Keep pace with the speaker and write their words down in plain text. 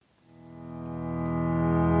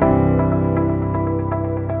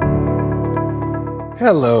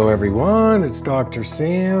Hello everyone, it's Dr.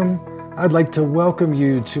 Sam. I'd like to welcome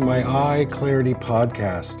you to my Eye Clarity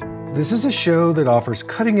podcast. This is a show that offers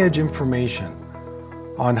cutting-edge information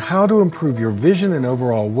on how to improve your vision and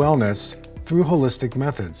overall wellness through holistic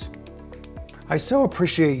methods. I so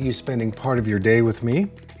appreciate you spending part of your day with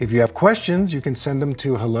me. If you have questions, you can send them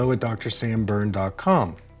to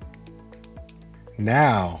hello@drsambyrne.com.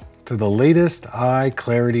 Now, to the latest Eye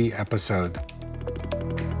Clarity episode.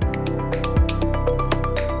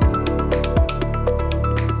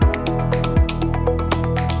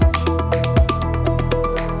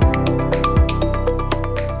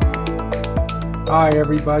 Hi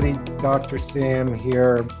everybody, Dr. Sam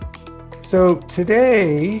here. So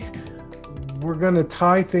today we're going to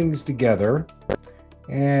tie things together,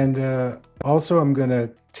 and also I'm going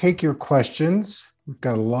to take your questions. We've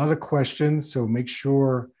got a lot of questions, so make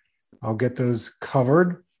sure I'll get those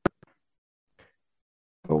covered.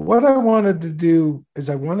 But what I wanted to do is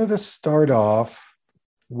I wanted to start off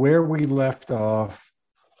where we left off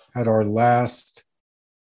at our last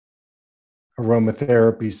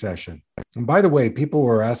aromatherapy session. And by the way, people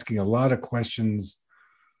were asking a lot of questions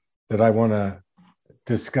that I want to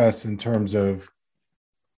discuss in terms of,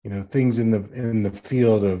 things in the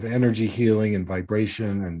field of energy healing and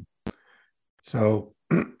vibration. And so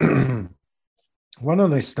why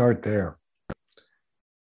don't I start there?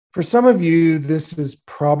 For some of you, this is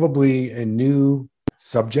probably a new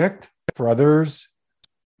subject. For others,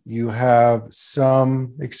 you have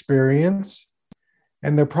some experience.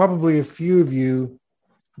 And there are probably a few of you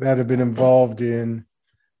that have been involved in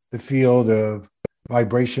the field of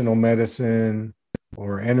vibrational medicine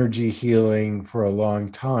or energy healing for a long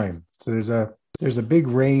time. So there's a big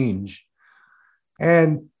range.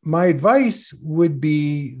 And my advice would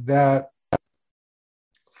be that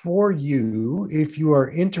for you, if you are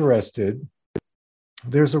interested,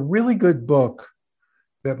 there's a really good book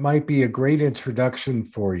that might be a great introduction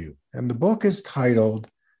for you. And the book is titled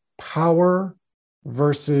Power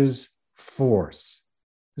versus Force.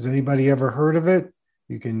 Has anybody ever heard of it?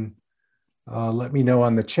 You can let me know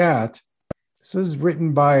on the chat. This was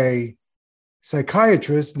written by a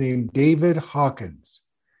psychiatrist named David Hawkins.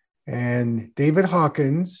 And David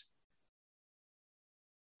Hawkins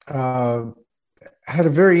had a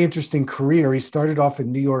very interesting career. He started off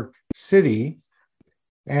in New York City,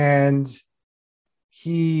 and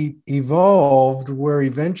he evolved where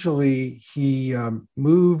eventually he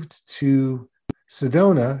moved to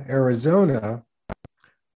Sedona, Arizona,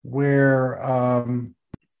 where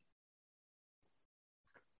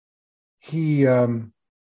he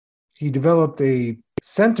developed a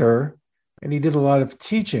center, and he did a lot of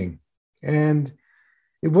teaching. And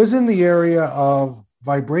it was in the area of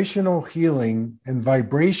vibrational healing and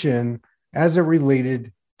vibration as it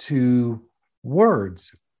related to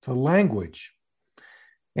words, to language.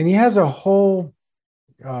 And he has a whole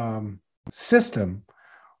system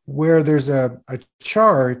where there's a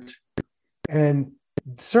chart, and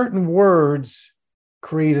certain words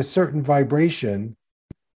create a certain vibration,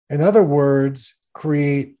 and other words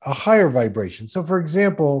create a higher vibration. So for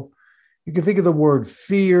example, you can think of the word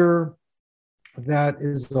fear, that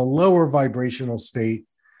is the lower vibrational state.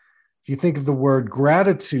 If you think of the word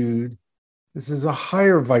gratitude, this is a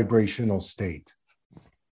higher vibrational state.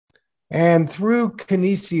 And through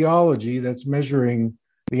kinesiology, that's measuring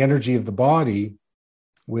the energy of the body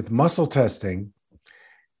with muscle testing,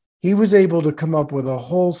 he was able to come up with a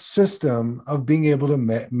whole system of being able to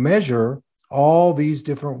measure all these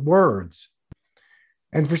different words.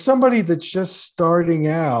 And for somebody that's just starting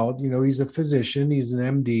out, he's a physician, he's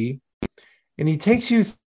an MD, and he takes you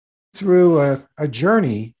through a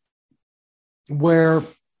journey where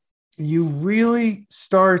you really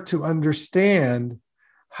start to understand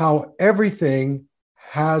how everything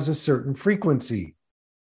has a certain frequency.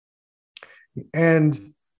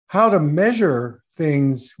 And how to measure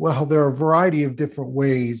things, well, there are a variety of different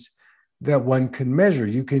ways that one can measure.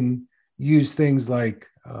 You can use things like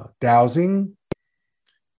dowsing.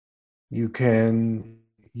 You can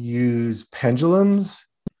use pendulums.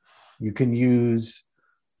 You can use,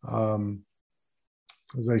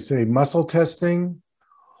 as I say, muscle testing.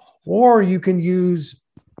 Or you can use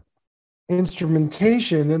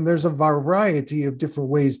instrumentation, and there's a variety of different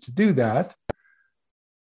ways to do that.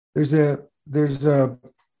 There's a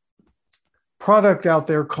product out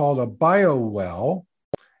there called a BioWell,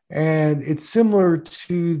 and it's similar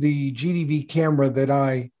to the GDV camera that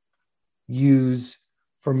I use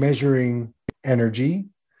for measuring energy.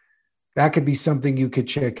 That could be something you could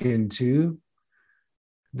check into.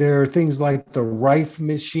 There are things like the Rife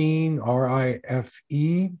machine, RIFE.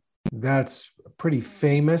 That's pretty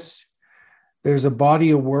famous. There's a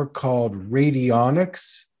body of work called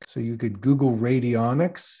radionics. So you could Google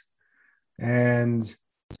radionics and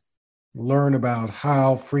learn about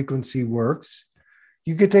how frequency works.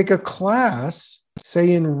 You could take a class,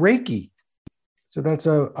 say in Reiki. So that's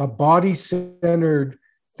a body-centered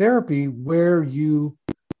therapy where you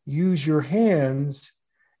use your hands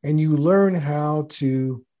and you learn how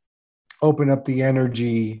to open up the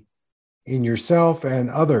energy in yourself and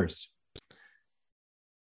others.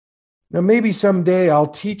 Now, maybe someday I'll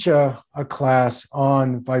teach a class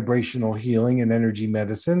on vibrational healing and energy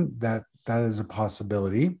medicine. That is a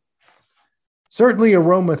possibility. Certainly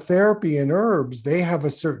aromatherapy and herbs, they have a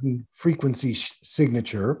certain frequency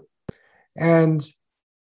signature. And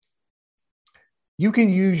you can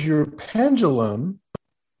use your pendulum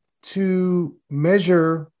to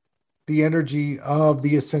measure the energy of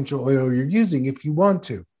the essential oil you're using if you want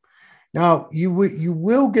to. Now, you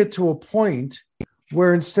will get to a point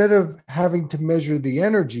where instead of having to measure the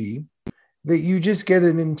energy, that you just get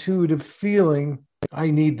an intuitive feeling,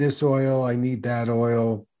 I need this oil, I need that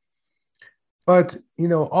oil. But,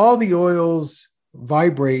 all the oils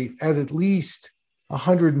vibrate at least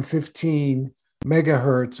 115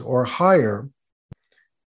 megahertz or higher.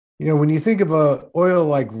 When you think of an oil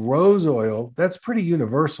like rose oil, that's pretty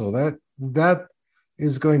universal. That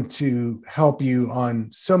is going to help you on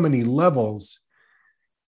so many levels.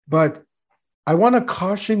 But I want to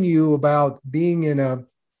caution you about being in an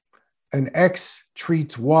X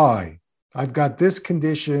treats Y. I've got this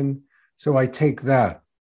condition, so I take that.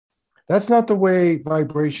 That's not the way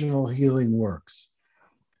vibrational healing works.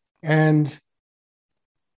 And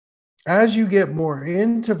as you get more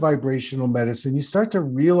into vibrational medicine, you start to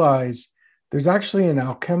realize there's actually an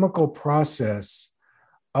alchemical process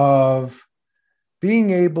of being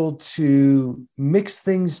able to mix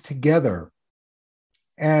things together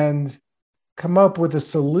and come up with a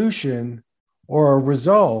solution or a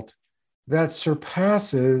result that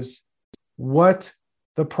surpasses what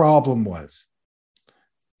the problem was.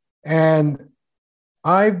 And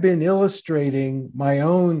I've been illustrating my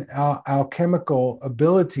own alchemical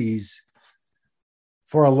abilities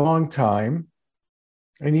for a long time.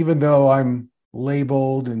 And even though I'm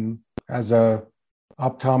labeled and as a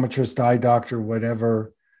optometrist, eye doctor,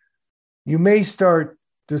 whatever, you may start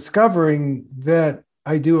discovering that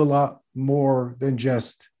I do a lot more than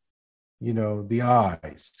just, the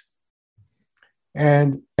eyes.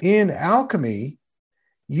 And in alchemy,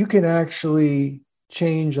 you can actually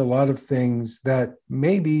change a lot of things that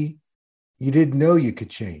maybe you didn't know you could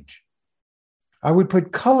change. I would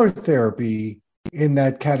put color therapy in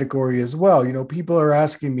that category as well. People are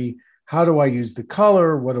asking me, how do I use the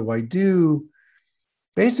color? What do I do?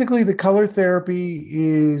 Basically, the color therapy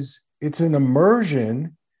it's an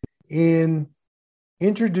immersion in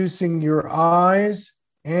introducing your eyes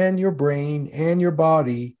and your brain and your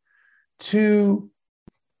body to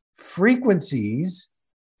frequencies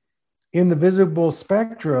in the visible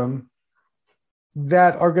spectrum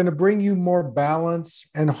that are going to bring you more balance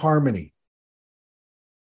and harmony.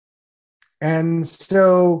 And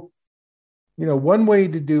so, one way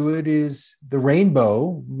to do it is the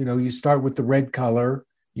rainbow. You start with the red color,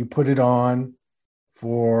 you put it on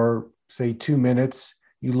for, say, 2 minutes,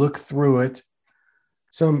 you look through it.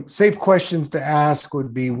 Some safe questions to ask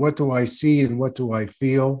would be, what do I see and what do I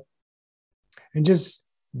feel? And just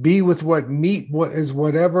be with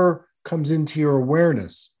whatever comes into your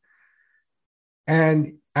awareness.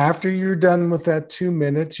 And after you're done with that 2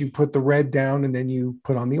 minutes, you put the red down and then you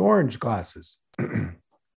put on the orange glasses.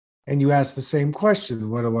 And you ask the same question,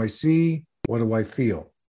 what do I see? What do I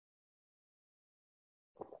feel?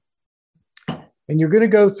 And you're going to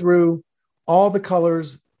go through all the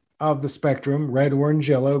colors of the spectrum, red, orange,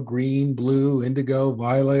 yellow, green, blue, indigo,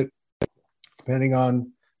 violet, depending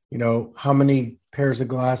on, how many pairs of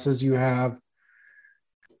glasses you have.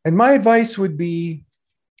 And my advice would be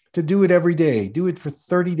to do it every day. Do it for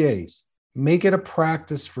 30 days. Make it a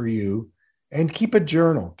practice for you and keep a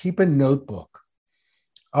journal, keep a notebook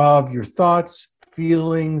of your thoughts,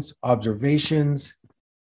 feelings, observations,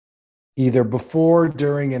 either before,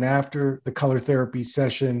 during, and after the color therapy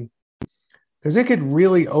session, because it could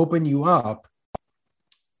really open you up,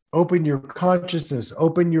 open your consciousness,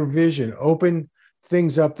 open your vision, open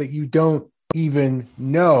things up that you don't even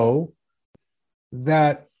know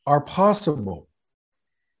that are possible.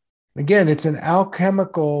 Again, it's an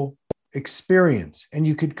alchemical experience, and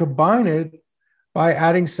you could combine it by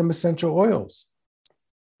adding some essential oils.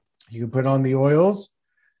 You can put on the oils,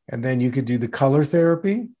 and then you could do the color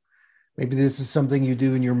therapy. Maybe this is something you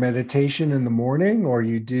do in your meditation in the morning, or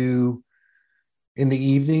you do in the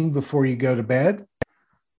evening before you go to bed.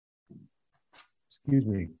 Excuse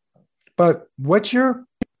me. But what you're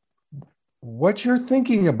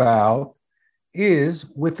thinking about is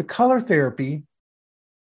with the color therapy,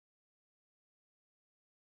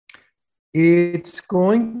 it's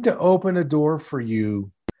going to open a door for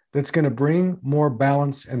you that's going to bring more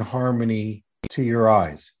balance and harmony to your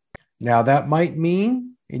eyes. Now, that might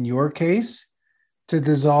mean, in your case, to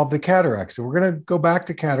dissolve the cataracts. So we're going to go back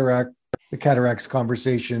to the cataracts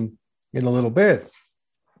conversation in a little bit.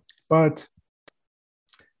 But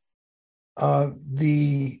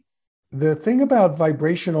the thing about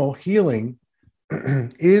vibrational healing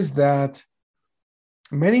is that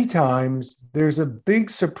many times there's a big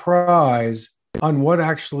surprise on what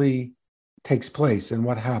actually takes place and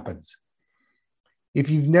what happens. If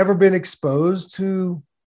you've never been exposed to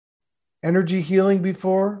energy healing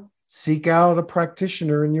before, seek out a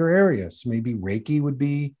practitioner in your area. So maybe Reiki would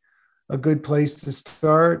be a good place to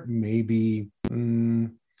start. Maybe,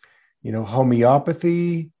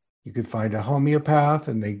 homeopathy. You could find a homeopath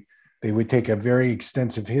and they would take a very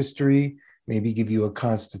extensive history, maybe give you a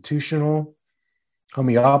constitutional.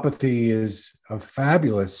 Homeopathy is a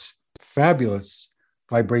fabulous, fabulous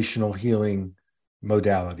vibrational healing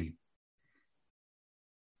modality.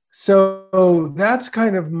 So that's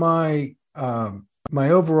kind of my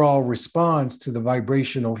overall response to the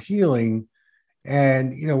vibrational healing.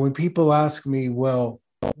 And, when people ask me, well,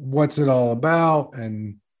 what's it all about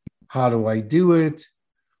and how do I do it?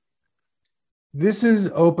 This is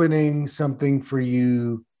opening something for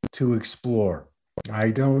you to explore.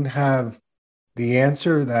 I don't have the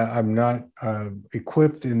answer, that I'm not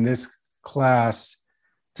equipped in this class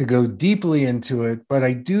to go deeply into it, but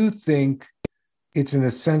I do think it's an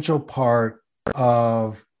essential part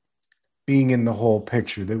of being in the whole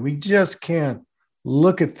picture, that we just can't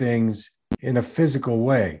look at things in a physical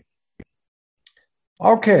way.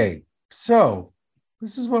 Okay, so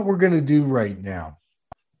this is what we're going to do right now.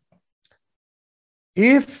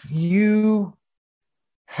 If you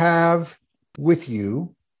have with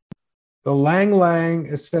you the Lang Lang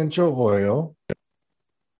essential oil,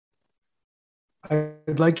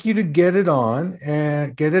 I'd like you to get it on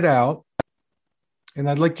and get it out. And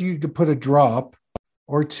I'd like you to put a drop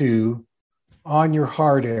or two on your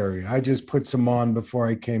heart area. I just put some on before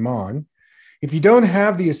I came on. If you don't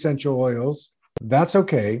have the essential oils, that's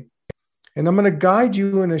okay. And I'm going to guide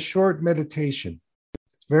you in a short meditation.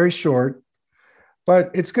 It's very short,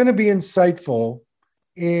 but it's going to be insightful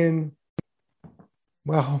in,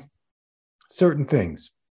 well, certain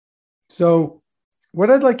things. So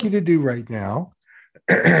what I'd like you to do right now,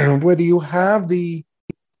 whether you have the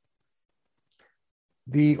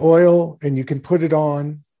oil and you can put it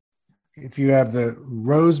on, if you have the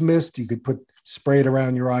rose mist, you could spray it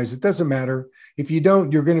around your eyes. It doesn't matter. If you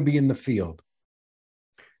don't, you're going to be in the field.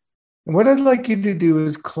 And what I'd like you to do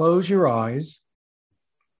is close your eyes,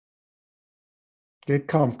 get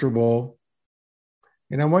comfortable,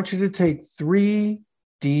 and I want you to take 3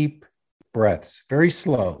 deep breaths, very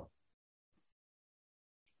slow.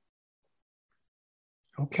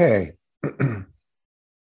 Okay.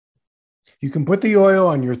 You can put the oil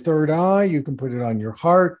on your third eye, you can put it on your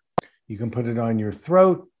heart, you can put it on your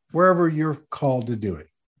throat, wherever you're called to do it.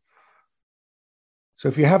 So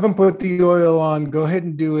if you haven't put the oil on, go ahead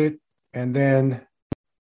and do it, and then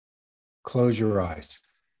close your eyes.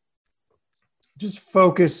 Just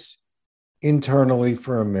focus internally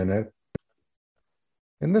for a minute.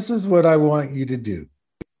 And this is what I want you to do.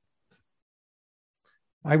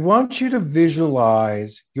 I want you to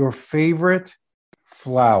visualize your favorite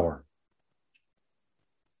flower.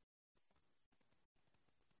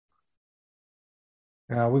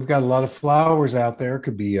 Now, we've got a lot of flowers out there. It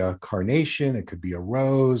could be a carnation, it could be a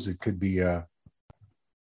rose, it could be a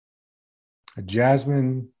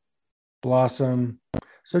jasmine blossom.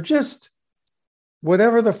 So just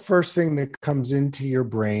whatever the first thing that comes into your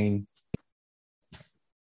brain.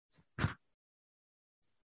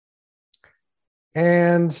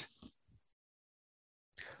 And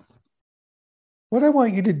what I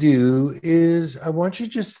want you to do is I want you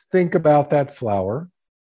to just think about that flower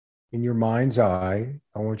in your mind's eye.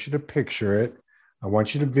 I want you to picture it. I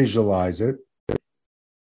want you to visualize it.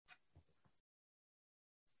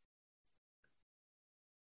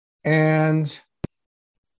 And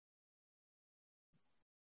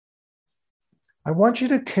I want you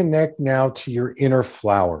to connect now to your inner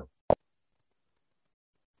flower.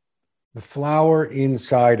 The flower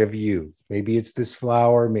inside of you. Maybe it's this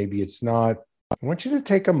flower, maybe it's not. I want you to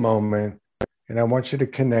take a moment and I want you to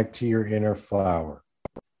connect to your inner flower.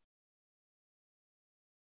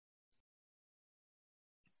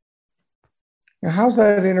 Now, how's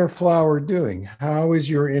that inner flower doing? How is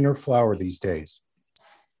your inner flower these days?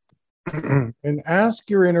 and ask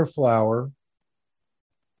your inner flower,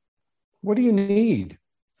 what do you need?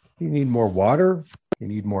 Do you need more water? Do you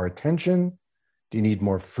need more attention? Do you need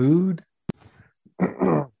more food?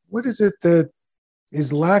 What is it that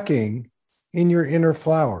is lacking in your inner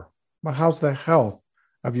flower? Well, how's the health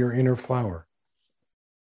of your inner flower?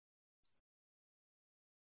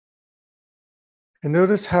 And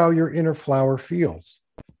notice how your inner flower feels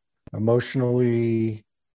emotionally,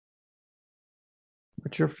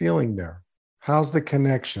 what you're feeling there. How's the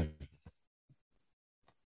connection?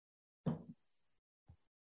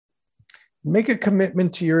 Make a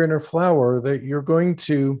commitment to your inner flower that you're going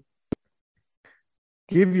to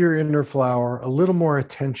give your inner flower a little more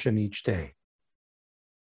attention each day.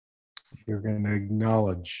 You're going to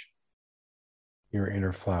acknowledge your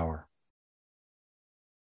inner flower.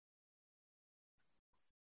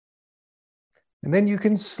 And then you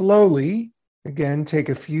can slowly, again, take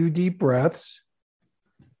a few deep breaths.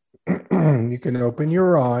 You can open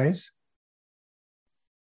your eyes.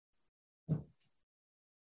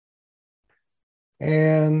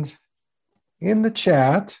 And in the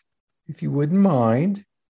chat, if you wouldn't mind,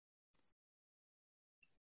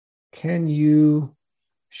 can you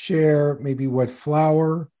share maybe what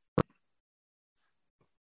flower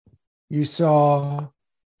you saw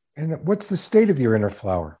and what's the state of your inner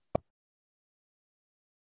flower?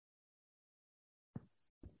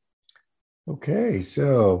 Okay,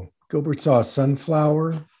 so Gilbert saw a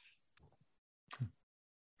sunflower,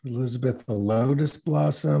 Elizabeth a lotus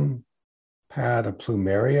blossom, Pat a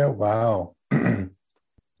plumeria, wow.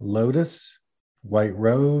 Lotus, white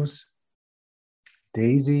rose,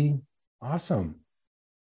 daisy, awesome.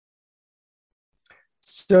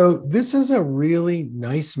 So this is a really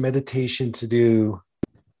nice meditation to do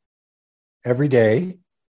every day.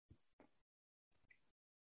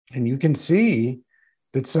 And you can see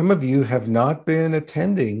that some of you have not been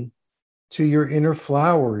attending to your inner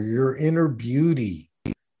flower, your inner beauty,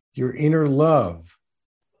 your inner love,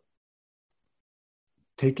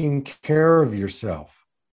 taking care of yourself.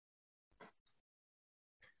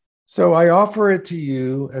 So I offer it to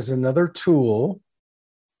you as another tool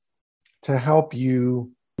to help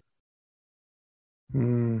you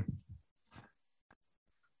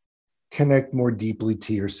connect more deeply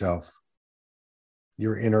to yourself,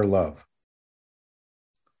 your inner love.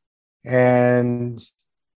 And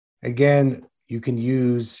again, you can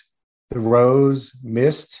use the rose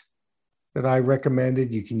mist that I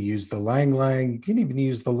recommended. You can use the lang lang. You can even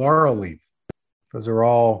use the laurel leaf. Those are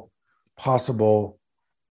all possible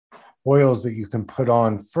oils that you can put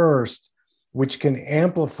on first, which can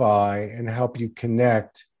amplify and help you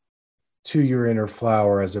connect to your inner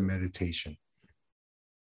flower as a meditation.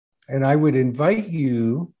 And I would invite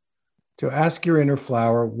you to ask your inner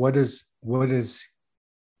flower, what does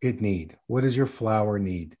it need? What does your flower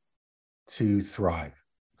need to thrive?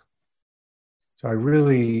 So I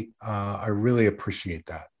really appreciate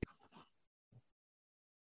that.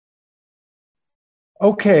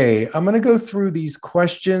 Okay, I'm going to go through these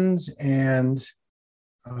questions, and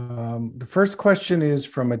the first question is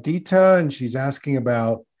from Adita, and she's asking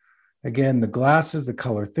about, again, the glasses, the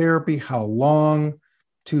color therapy, how long,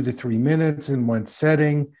 2 to 3 minutes in one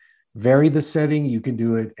setting. Vary the setting. You can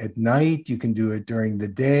do it at night. You can do it during the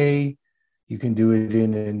day. You can do it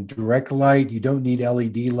in direct light. You don't need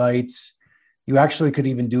LED lights. You actually could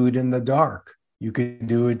even do it in the dark. You could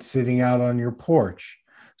do it sitting out on your porch.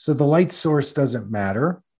 So the light source doesn't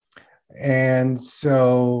matter. And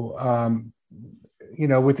so,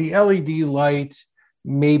 with the LED light,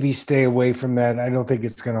 maybe stay away from that. I don't think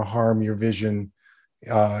it's going to harm your vision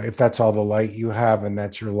if that's all the light you have and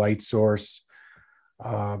that's your light source.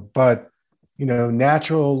 But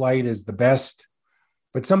natural light is the best.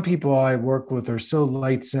 But some people I work with are so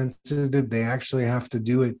light sensitive, they actually have to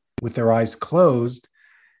do it with their eyes closed.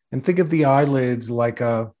 And think of the eyelids like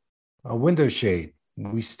a window shade.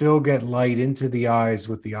 We still get light into the eyes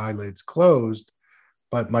with the eyelids closed,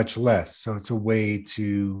 but much less. So it's a way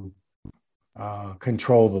to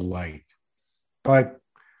control the light. But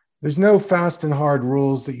there's no fast and hard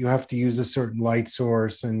rules that you have to use a certain light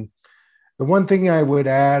source. And the one thing I would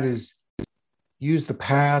add is use the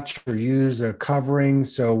patch or use a covering.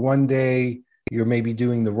 So one day you're maybe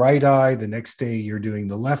doing the right eye, the next day you're doing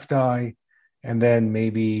the left eye, and then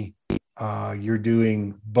maybe you're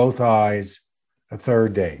doing both eyes a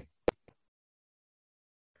third day.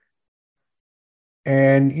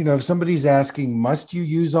 And, if somebody's asking, must you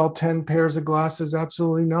use all 10 pairs of glasses?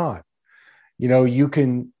 Absolutely not. You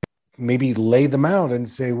can maybe lay them out and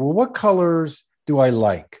say, well, what colors do I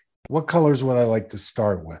like? What colors would I like to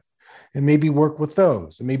start with? And maybe work with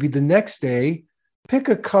those. And maybe the next day, pick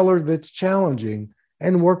a color that's challenging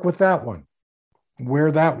and work with that one.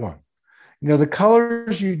 Wear that one. You know, the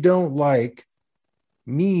colors you don't like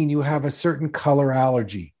mean you have a certain color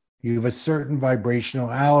allergy. You have a certain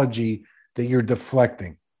vibrational allergy that you're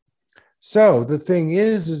deflecting. So the thing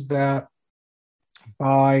is that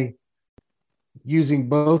by using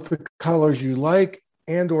both the colors you like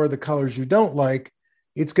and or the colors you don't like,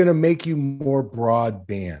 it's going to make you more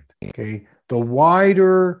broadband. Okay. The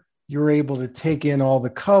wider you're able to take in all the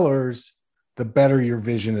colors, the better your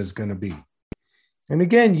vision is going to be. And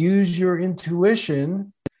again, use your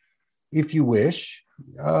intuition if you wish.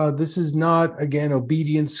 This is not, again,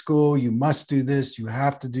 obedience school. You must do this. You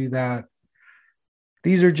have to do that.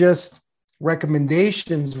 These are just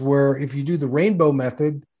recommendations where if you do the rainbow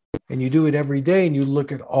method and you do it every day and you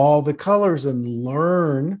look at all the colors and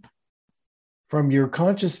learn from your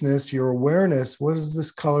consciousness, your awareness, what is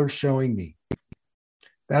this color showing me?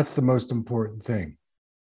 That's the most important thing.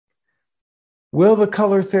 Will the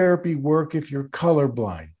color therapy work if you're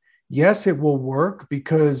colorblind? Yes, it will work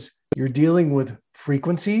because you're dealing with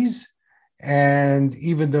frequencies. And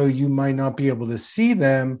even though you might not be able to see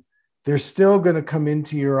them, they're still going to come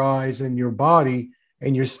into your eyes and your body,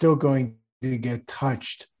 and you're still going to get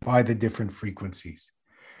touched by the different frequencies.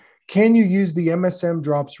 Can you use the MSM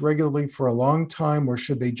drops regularly for a long time, or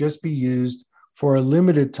should they just be used for a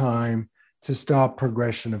limited time to stop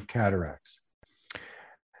progression of cataracts?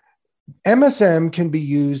 MSM can be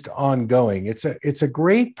used ongoing. It's a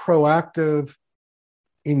great proactive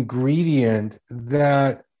ingredient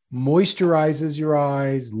that moisturizes your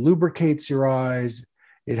eyes, lubricates your eyes.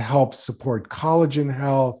 It helps support collagen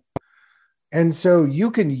health. And so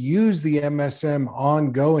you can use the MSM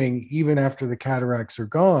ongoing even after the cataracts are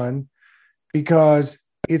gone, because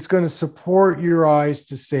it's going to support your eyes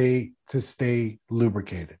to stay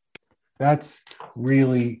lubricated. That's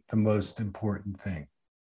really the most important thing.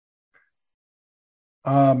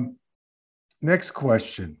 Next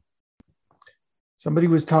question. Somebody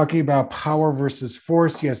was talking about power versus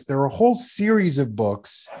force. Yes, there are a whole series of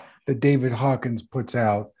books that David Hawkins puts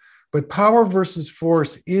out, but power versus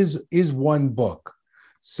force is one book.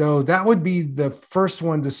 So that would be the first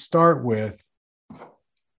one to start with.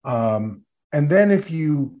 And then if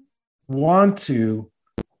you want to,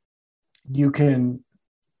 you can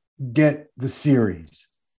get the series.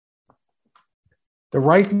 The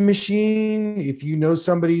Rife machine, if you know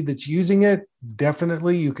somebody that's using it,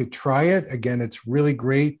 definitely you could try it. Again, it's really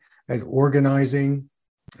great at organizing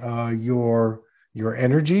your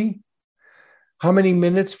energy. How many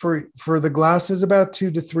minutes for the glasses? About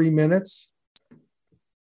 2 to 3 minutes.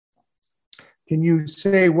 Can you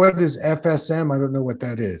say, what is FSM? I don't know what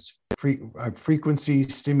that is. Frequency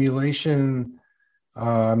stimulation.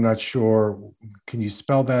 I'm not sure. Can you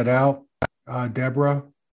spell that out, Deborah?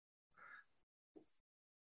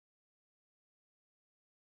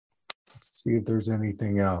 Let's see if there's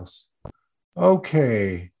anything else.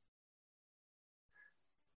 Okay.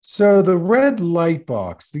 So the red light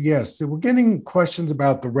box, yes, so we're getting questions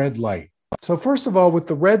about the red light. So first of all, with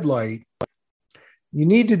the red light, you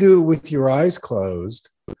need to do it with your eyes closed,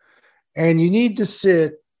 and you need to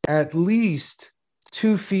sit at least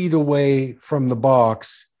 2 feet away from the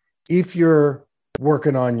box if you're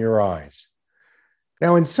working on your eyes.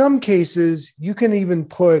 Now, in some cases, you can even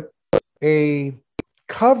put a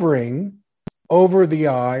covering over the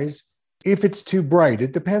eyes if it's too bright.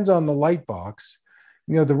 It depends on the light box.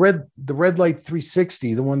 You know, the red light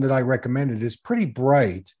 360, the one that I recommended, is pretty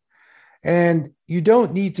bright, and you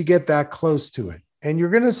don't need to get that close to it. And you're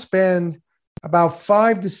going to spend about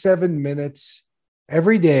 5 to 7 minutes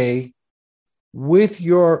every day with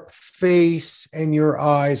your face and your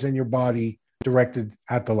eyes and your body directed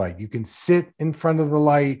at the light. You can sit in front of the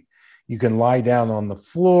light. You can lie down on the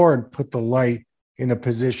floor and put the light in a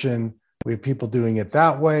position. We have people doing it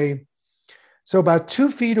that way. So about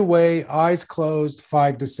 2 feet away, eyes closed,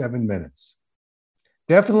 5 to 7 minutes.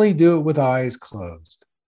 Definitely do it with eyes closed.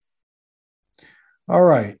 All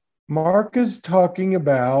right. Mark is talking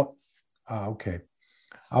about, okay,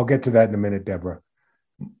 I'll get to that in a minute, Deborah.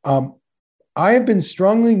 I have been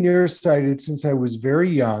strongly nearsighted since I was very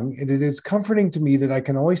young, and it is comforting to me that I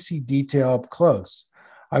can always see detail up close.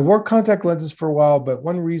 I wore contact lenses for a while, but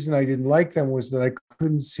one reason I didn't like them was that I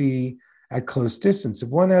couldn't see at close distance. If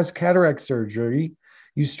one has cataract surgery,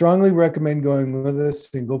 you strongly recommend going with a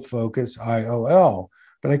single focus IOL,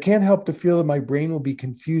 but I can't help to feel that my brain will be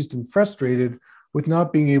confused and frustrated with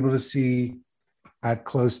not being able to see at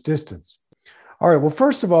close distance. All right, well,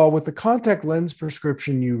 first of all, with the contact lens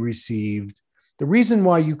prescription you received, the reason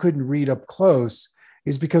why you couldn't read up close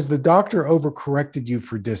is because the doctor overcorrected you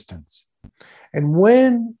for distance. And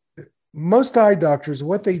when most eye doctors,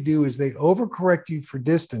 what they do is they overcorrect you for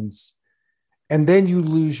distance, and then you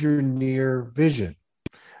lose your near vision.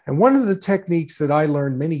 And one of the techniques that I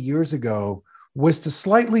learned many years ago was to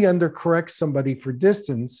slightly undercorrect somebody for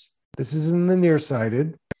distance. This is in the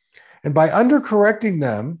nearsighted. And by undercorrecting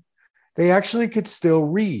them, they actually could still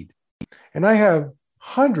read. And I have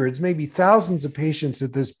hundreds, maybe thousands of patients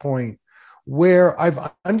at this point where I've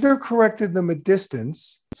undercorrected them at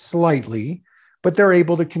distance slightly, but they're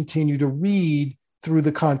able to continue to read through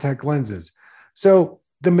the contact lenses. So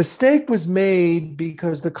the mistake was made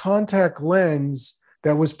because the contact lens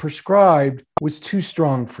that was prescribed was too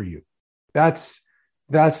strong for you. That's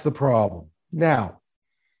the problem. Now,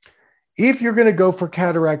 if you're going to go for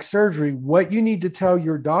cataract surgery, what you need to tell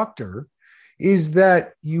your doctor is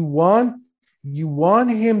that you want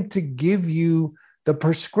him to give you the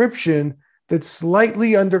prescription that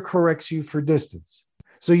slightly undercorrects you for distance.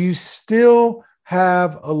 So you still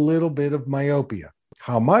have a little bit of myopia.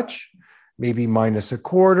 How much? Maybe minus a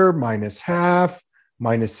quarter, minus half,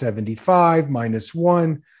 minus 75, minus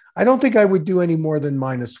 1. I don't think I would do any more than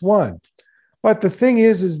minus 1. But the thing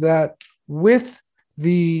is that with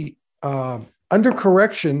the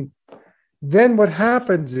undercorrection, then what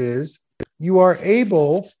happens is you are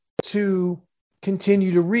able to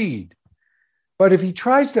continue to read. But if he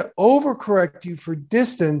tries to overcorrect you for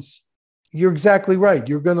distance, you're exactly right.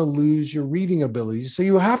 You're going to lose your reading abilities. So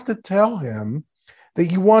you have to tell him that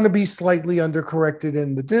you want to be slightly undercorrected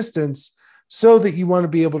in the distance so that you want to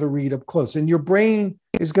be able to read up close. And your brain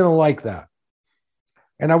is going to like that.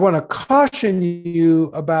 And I want to caution you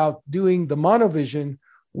about doing the monovision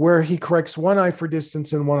where he corrects one eye for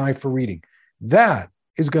distance and one eye for reading. That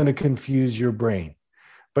is going to confuse your brain.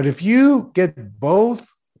 But if you get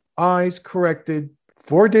both eyes corrected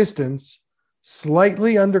for distance,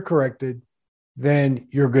 slightly undercorrected, then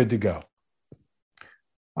you're good to go.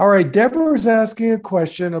 All right, Deborah is asking a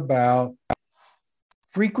question about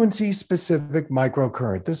frequency-specific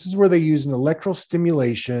microcurrent. This is where they use an electrical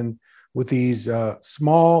stimulation with these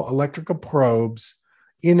small electrical probes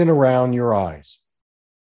in and around your eyes.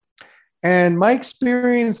 And my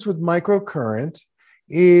experience with microcurrent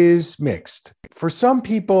is mixed. For some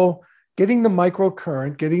people, getting the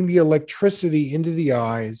microcurrent, getting the electricity into the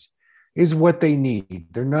eyes is what they need.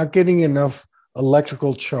 They're not getting enough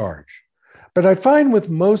electrical charge. But I find with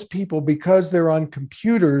most people, because they're on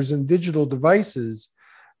computers and digital devices,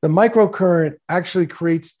 the microcurrent actually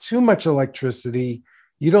creates too much electricity.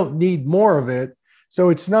 You don't need more of it. So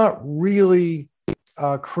it's not really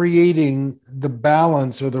creating the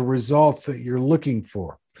balance or the results that you're looking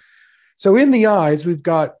for. So in the eyes, we've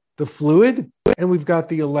got the fluid and we've got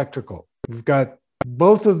the electrical. We've got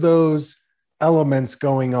both of those elements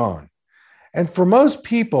going on. And for most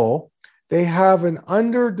people, they have an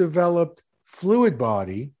underdeveloped fluid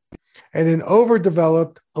body and an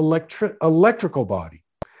overdeveloped electrical body.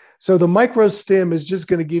 So the microstim is just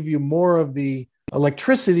going to give you more of the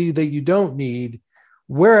electricity that you don't need,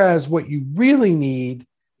 whereas what you really need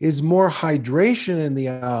is more hydration in the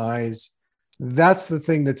eyes. That's the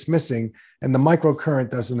thing that's missing, and the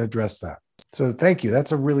microcurrent doesn't address that. So thank you.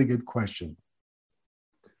 That's a really good question.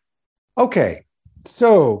 Okay,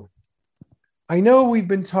 so I know we've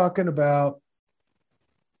been talking about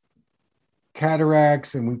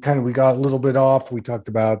cataracts, and we got a little bit off. We talked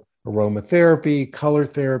about aromatherapy, color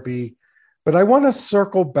therapy, but I want to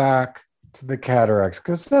circle back to the cataracts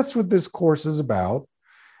because that's what this course is about.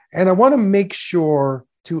 And I want to make sure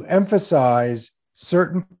to emphasize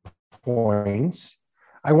certain points.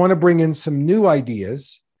 I want to bring in some new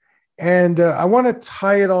ideas, and I want to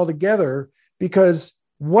tie it all together because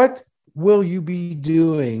what will you be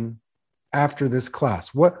doing after this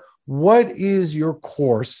class? What is your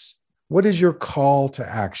course? What is your call to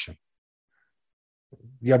action?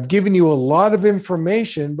 I've given you a lot of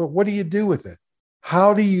information, but what do you do with it?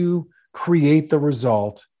 How do you create the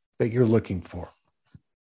result that you're looking for?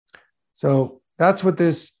 So that's what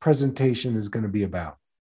this presentation is going to be about.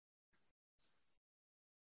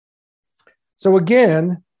 So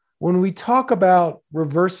again, when we talk about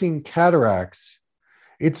reversing cataracts,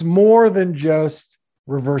 it's more than just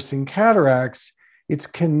reversing cataracts. It's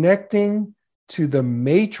connecting to the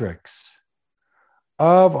matrix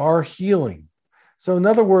of our healing. So in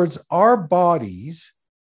other words, our bodies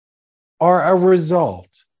are a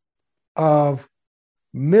result of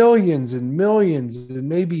millions and millions and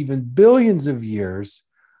maybe even billions of years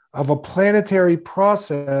of a planetary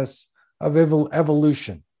process of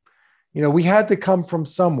evolution. You know, we had to come from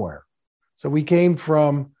somewhere. So we came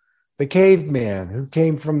from the caveman, who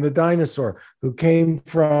came from the dinosaur, who came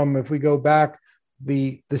from, if we go back,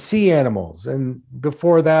 the sea animals. And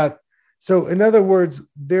before that, So in other words,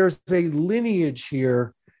 there's a lineage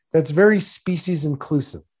here that's very species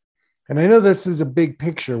inclusive. And I know this is a big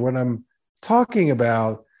picture what I'm talking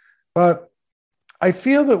about, but I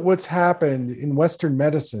feel that what's happened in Western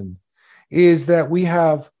medicine is that we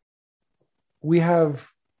have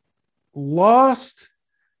lost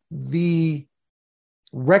the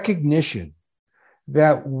recognition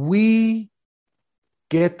that we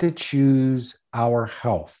get to choose our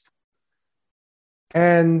health.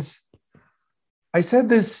 And I said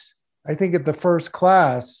this, I think, at the first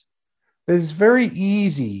class, that it's very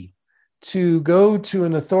easy to go to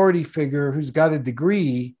an authority figure who's got a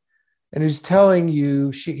degree and who's telling you,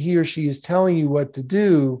 he or she is telling you what to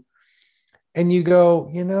do. And you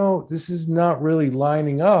go, this is not really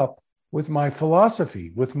lining up with my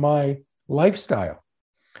philosophy, with my lifestyle.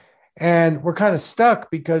 And we're kind of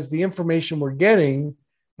stuck because the information we're getting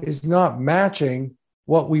is not matching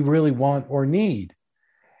what we really want or need.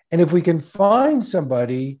 And if we can find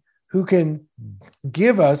somebody who can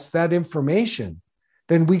give us that information,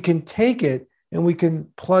 then we can take it and we can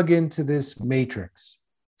plug into this matrix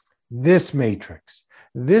of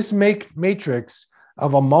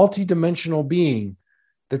a multidimensional being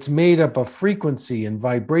that's made up of frequency and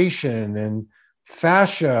vibration and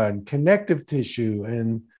fascia and connective tissue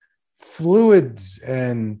and fluids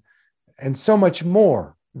and so much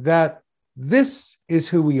more, that this is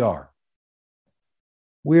who we are.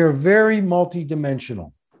 We are very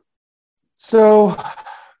multidimensional. So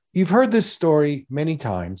you've heard this story many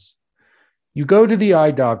times. You go to the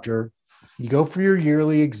eye doctor, you go for your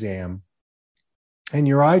yearly exam, and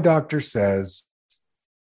your eye doctor says,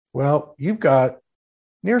 well, you've got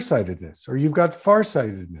nearsightedness or you've got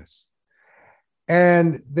farsightedness.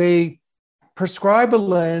 And they prescribe a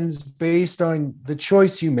lens based on the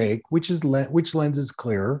choice you make, which lens is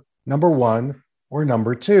clearer, number one or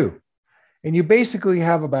number two. And you basically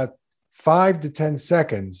have about 5 to 10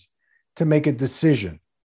 seconds to make a decision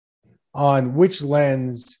on which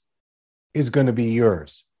lens is going to be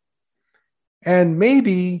yours. And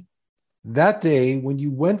maybe that day when you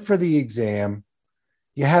went for the exam,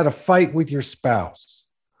 you had a fight with your spouse,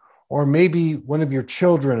 or maybe one of your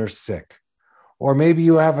children are sick, or maybe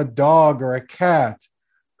you have a dog or a cat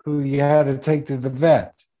who you had to take to the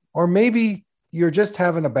vet, or maybe you're just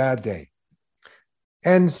having a bad day.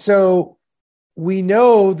 And so we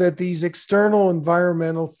know that these external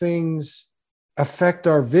environmental things affect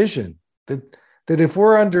our vision, that if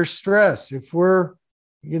we're under stress, if we're,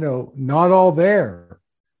 not all there,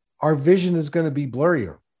 our vision is going to be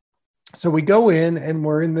blurrier. So we go in and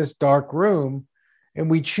we're in this dark room and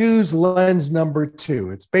we choose lens number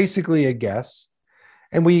 2. It's basically a guess.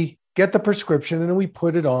 And we get the prescription and we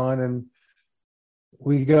put it on and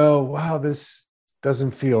we go, wow, this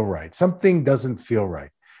doesn't feel right. Something doesn't feel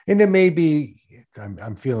right. And it may be,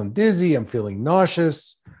 I'm feeling dizzy, I'm feeling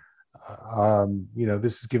nauseous.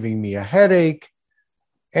 This is giving me a headache.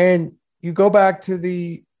 And you go back to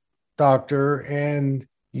the doctor and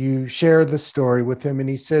you share the story with him and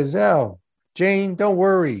he says, oh, Jane, don't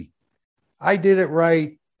worry. I did it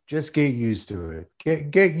right. Just get used to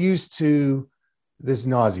it. Get used to this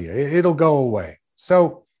nausea. It'll go away.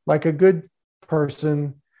 So like a good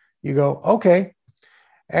person, you go, okay.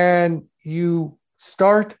 And you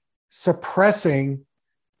start suppressing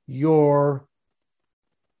your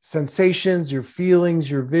sensations, your feelings,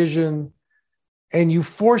 your vision, and you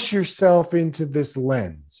force yourself into this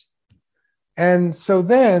lens. And so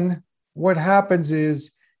then what happens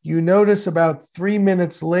is you notice about 3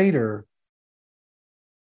 minutes later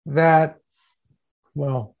that,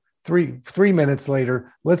 well, three minutes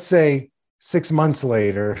later, let's say 6 months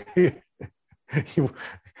later, it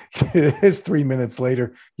is 3 minutes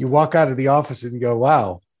later, you walk out of the office and you go,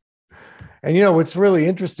 wow. And what's really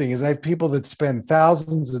interesting is I have people that spend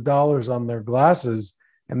thousands of dollars on their glasses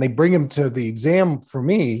and they bring them to the exam for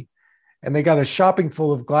me, and they got a shopping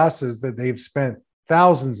full of glasses that they've spent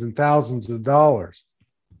thousands and thousands of dollars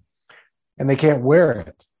and they can't wear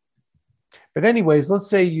it. But anyways, let's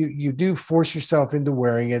say you do force yourself into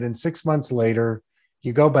wearing it, and 6 months later,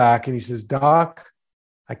 you go back and he says, Doc,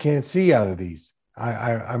 I can't see out of these.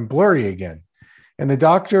 I'm blurry again. And the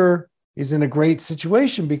doctor is in a great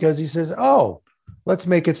situation because he says, oh, let's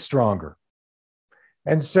make it stronger.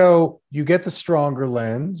 And so you get the stronger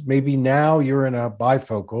lens. Maybe now you're in a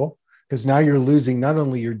bifocal because now you're losing not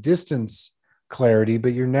only your distance clarity,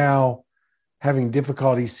 but you're now having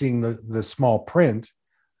difficulty seeing the small print,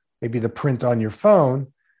 maybe the print on your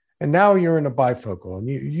phone. And now you're in a bifocal and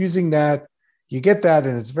you're using that, you get that,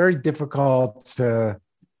 and it's very difficult to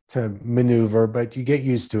maneuver, but you get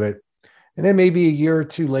used to it. And then maybe a year or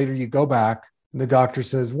two later, you go back and the doctor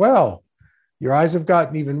says, well, Your eyes have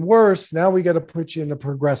gotten even worse. Now we got to put you in a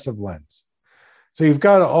progressive lens. So you've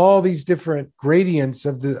got all these different gradients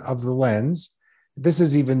of the lens. This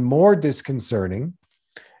is even more disconcerting.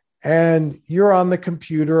 And you're on the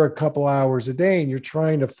computer a couple hours a day and you're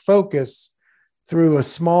trying to focus through a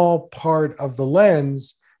small part of the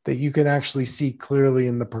lens that you can actually see clearly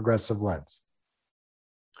in the progressive lens.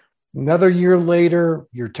 Another year later,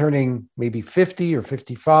 you're turning maybe 50 or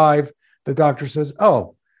 55. The doctor says,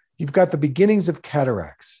 oh, you've got the beginnings of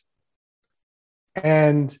cataracts.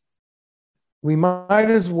 And we might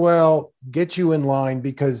as well get you in line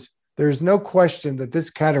because there's no question that this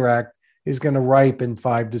cataract is going to ripen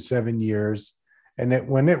 5 to 7 years. And that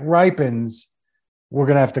when it ripens, we're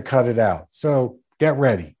going to have to cut it out. So get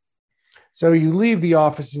ready. So you leave the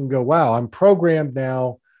office and go, wow, I'm programmed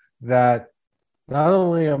now that not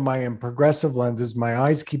only am I in progressive lenses, my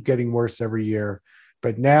eyes keep getting worse every year,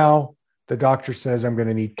 but now the doctor says I'm going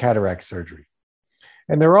to need cataract surgery.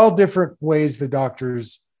 And they're all different ways the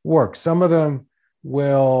doctors work. Some of them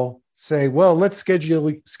will say, well, let's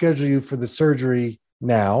schedule you for the surgery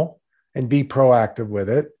now and be proactive with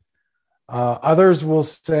it. Others will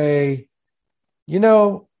say, you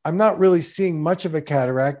know, I'm not really seeing much of a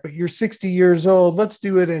cataract, but you're 60 years old. Let's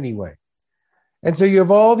do it anyway. And so you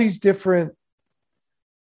have all these different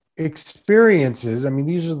experiences. I mean,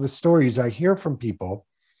 these are the stories I hear from people.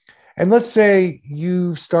 And let's say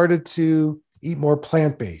you started to eat more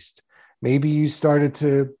plant-based. Maybe you started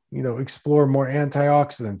to, you know, explore more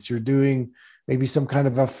antioxidants. You're doing maybe some kind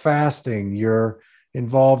of a fasting. You're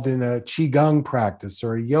involved in a qigong practice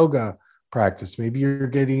or a yoga practice. Maybe you're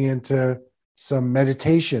getting into some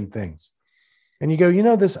meditation things. And you go, you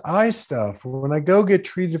know, this eye stuff, when I go get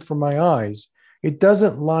treated for my eyes, it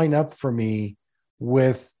doesn't line up for me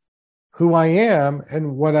with who I am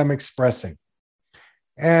and what I'm expressing.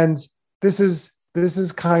 And this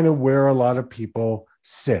is kind of where a lot of people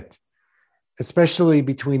sit, especially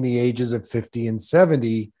between the ages of 50 and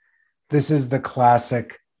 70. This is the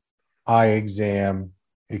classic eye exam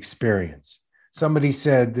experience. Somebody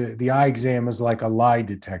said the eye exam is like a lie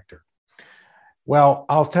detector. Well,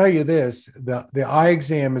 I'll tell you this, the eye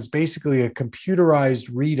exam is basically a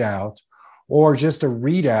computerized readout or just a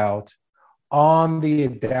readout on the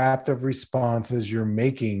adaptive responses you're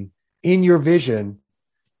making in your vision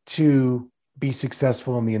to be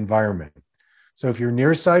successful in the environment. So if you're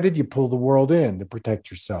nearsighted, you pull the world in to protect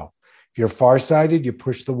yourself. If you're farsighted, you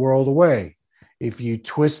push the world away. If you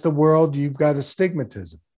twist the world, you've got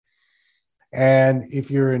astigmatism. And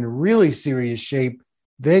if you're in really serious shape,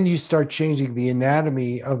 then you start changing the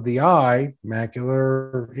anatomy of the eye,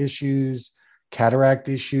 macular issues, cataract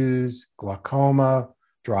issues, glaucoma,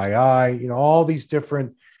 dry eye, you know, all these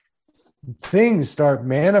different things start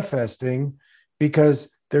manifesting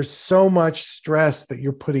because there's so much stress that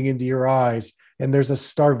you're putting into your eyes and there's a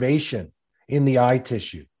starvation in the eye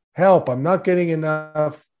tissue. Help, I'm not getting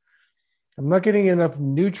enough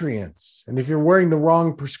nutrients. And if you're wearing the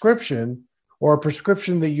wrong prescription or a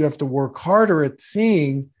prescription that you have to work harder at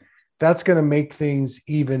seeing, that's going to make things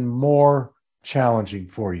even more challenging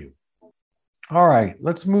for you. All right,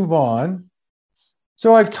 let's move on.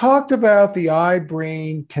 So I've talked about the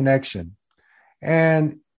eye-brain connection,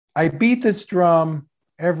 and I beat this drum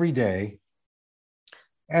every day.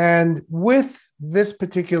 And with this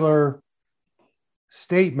particular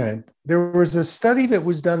statement, there was a study that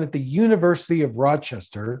was done at the University of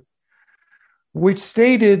Rochester, which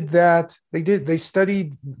stated that they're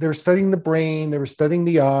studying the brain, they were studying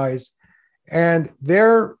the eyes, and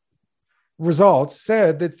their results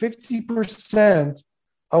said that 50%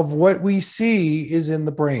 of what we see is in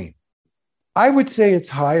the brain. I would say it's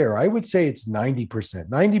higher. I would say it's 90%.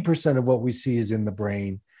 90% of what we see is in the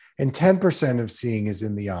brain, and 10% of seeing is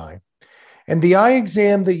in the eye. And the eye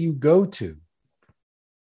exam that you go to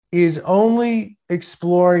is only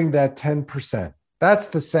exploring that 10%. That's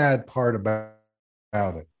the sad part about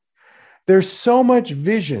it. There's so much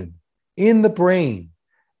vision in the brain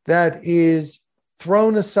that is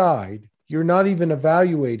thrown aside. You're not even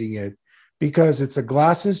evaluating it because it's a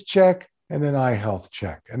glasses check and an eye health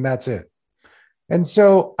check, and that's it. And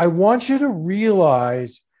so I want you to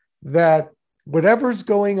realize that whatever's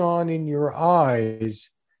going on in your eyes,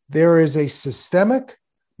 there is a systemic,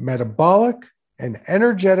 metabolic, and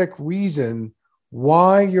energetic reason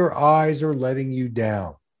why your eyes are letting you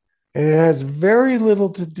down. And it has very little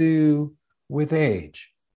to do with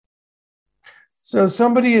age. So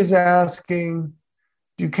somebody is asking,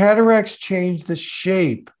 do cataracts change the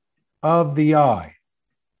shape of the eye?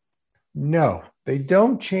 No, they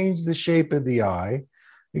don't change the shape of the eye.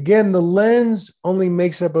 Again, the lens only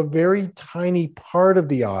makes up a very tiny part of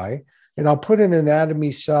the eye. And I'll put an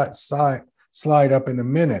anatomy slide up in a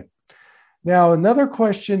minute. Now, another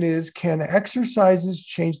question is, can exercises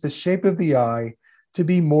change the shape of the eye to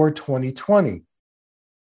be more 20/20?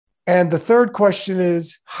 And the third question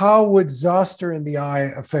is, how would zoster in the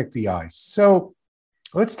eye affect the eye? So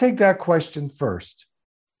let's take that question first.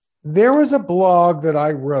 There was a blog that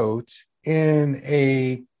I wrote in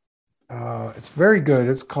it's very good.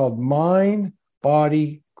 It's called Mind,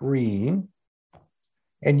 Body, Green.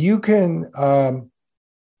 And you can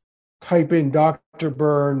type in Dr.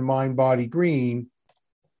 Byrne, Mind, Body, Green,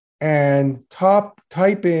 and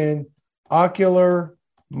type in ocular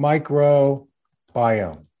microbiome.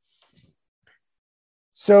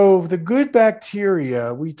 So the good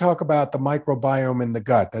bacteria, we talk about the microbiome in the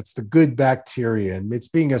gut. That's the good bacteria. And it's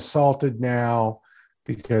being assaulted now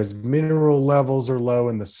because mineral levels are low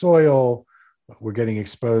in the soil. We're getting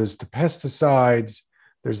exposed to pesticides.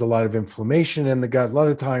 There's a lot of inflammation in the gut. A lot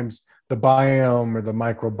of times the biome or the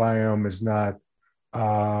microbiome is not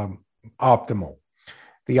optimal.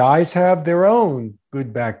 The eyes have their own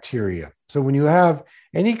good bacteria. So when you have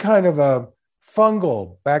any kind of a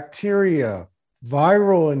fungal, bacteria,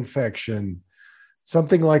 viral infection,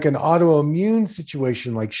 something like an autoimmune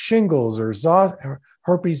situation like shingles or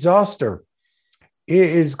herpes zoster, it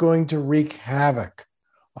is going to wreak havoc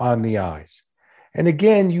on the eyes. And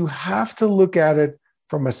again, you have to look at it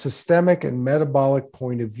from a systemic and metabolic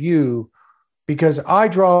point of view, because eye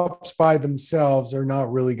drops by themselves are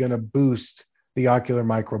not really going to boost the ocular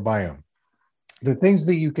microbiome. There are things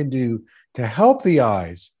that you can do to help the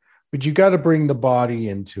eyes, but you got to bring the body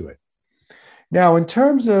into it. Now, in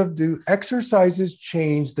terms of, do exercises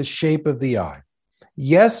change the shape of the eye?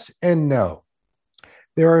 Yes and no.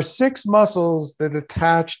 There are 6 muscles that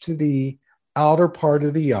attach to the outer part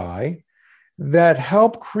of the eye that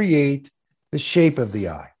help create the shape of the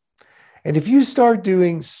eye. And if you start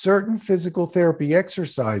doing certain physical therapy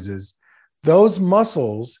exercises, those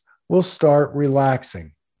muscles will start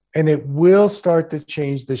relaxing and it will start to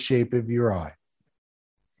change the shape of your eye.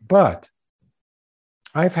 But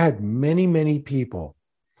I've had many, many people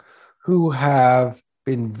who have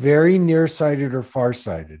been very nearsighted or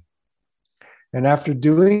farsighted. And after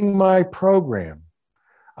doing my program,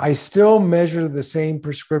 I still measure the same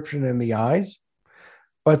prescription in the eyes,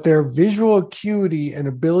 but their visual acuity and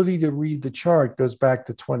ability to read the chart goes back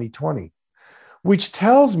to 20/20, which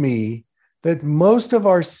tells me that most of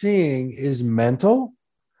our seeing is mental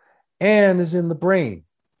and is in the brain.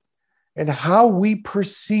 And how we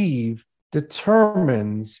perceive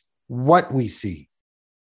determines what we see.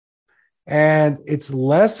 And it's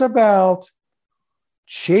less about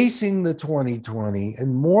chasing the 20/20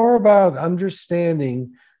 and more about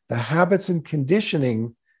understanding the habits and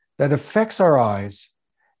conditioning that affects our eyes.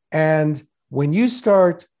 And when you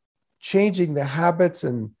start changing the habits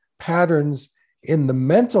and patterns in the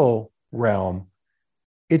mental realm,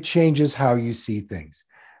 it changes how you see things.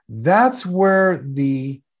 That's where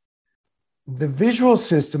the visual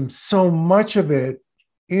system, so much of it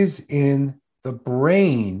is in the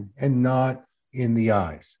brain and not in the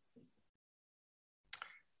eyes.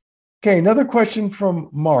 Okay, another question from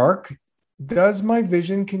Mark. Does my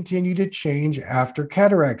vision continue to change after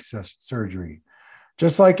cataract surgery,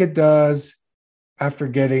 just like it does after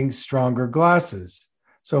getting stronger glasses?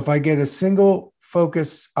 So if I get a single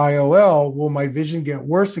focus IOL, will my vision get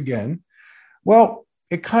worse again? Well,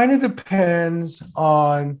 it kind of depends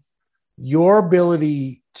on your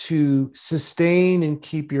ability to sustain and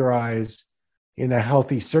keep your eyes in a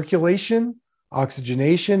healthy circulation,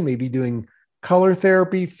 oxygenation, maybe doing color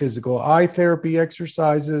therapy, physical eye therapy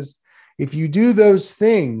exercises. If you do those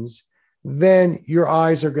things, then your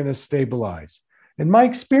eyes are going to stabilize. And my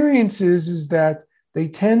experience is that they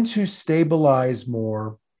tend to stabilize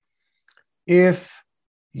more if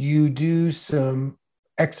you do some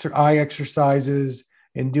eye exercises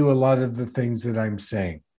and do a lot of the things that I'm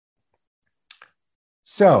saying.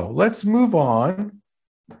 So let's move on.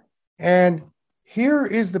 And here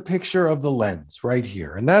is the picture of the lens right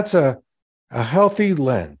here. And that's a healthy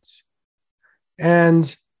lens.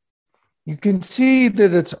 And you can see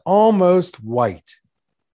that it's almost white.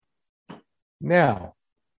 Now,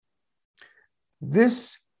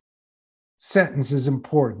 this sentence is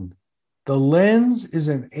important. The lens is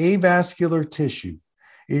an avascular tissue.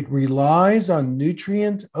 It relies on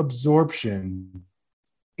nutrient absorption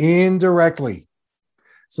indirectly.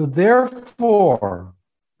 So therefore,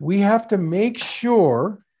 we have to make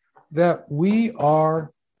sure that we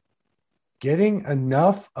are getting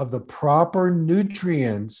enough of the proper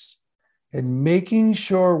nutrients and making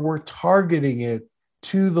sure we're targeting it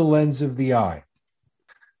to the lens of the eye.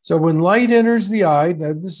 So when light enters the eye,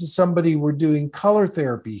 now this is somebody, we're doing color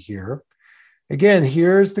therapy here, Again,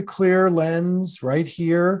 here's the clear lens right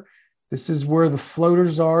here. This is where the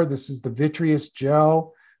floaters are. This is the vitreous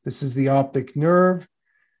gel. This is the optic nerve.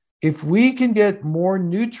 If we can get more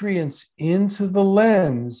nutrients into the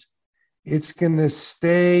lens, it's going to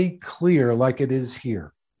stay clear like it is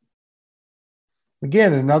here.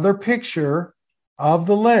 Again, another picture of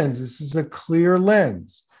the lens. This is a clear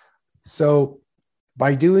lens. So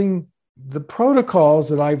by doing the protocols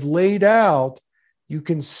that I've laid out, you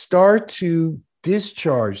can start to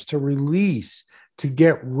discharge, to release, to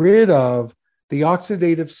get rid of the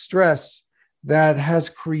oxidative stress that has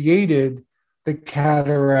created the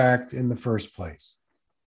cataract in the first place.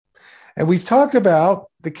 And we've talked about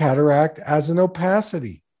the cataract as an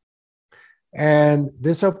opacity. And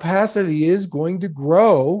this opacity is going to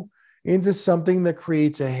grow into something that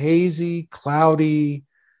creates a hazy, cloudy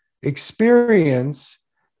experience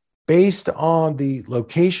based on the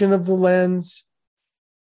location of the lens,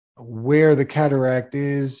 where the cataract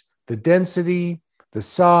is, the density, the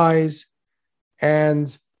size.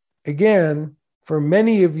 And again, for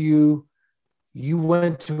many of you, you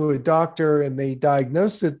went to a doctor and they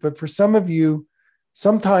diagnosed it, but for some of you,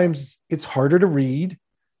 sometimes it's harder to read.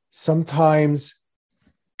 Sometimes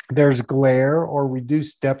there's glare or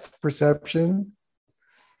reduced depth perception.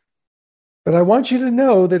 But I want you to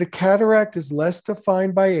know that a cataract is less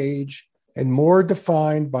defined by age and more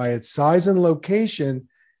defined by its size and location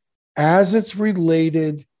as it's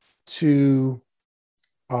related to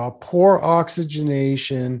poor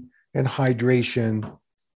oxygenation and hydration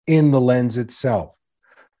in the lens itself.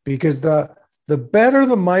 Because the better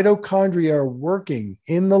the mitochondria are working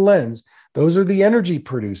in the lens, those are the energy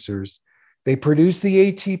producers. They produce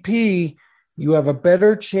the ATP. You have a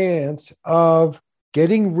better chance of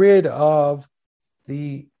getting rid of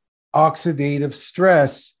the oxidative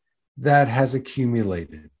stress that has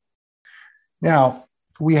accumulated. Now,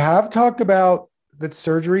 we have talked about that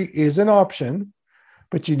surgery is an option,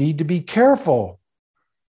 but you need to be careful.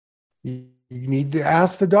 You need to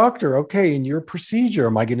ask the doctor, okay, in your procedure,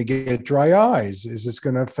 am I going to get dry eyes? Is this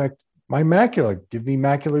going to affect my macula, give me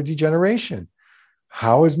macular degeneration?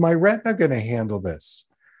 How is my retina going to handle this?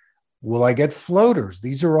 Will I get floaters?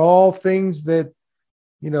 These are all things that,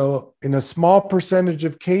 you know, in a small percentage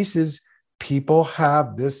of cases, people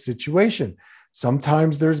have this situation.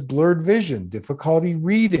 Sometimes there's blurred vision, difficulty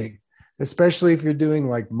reading, especially if you're doing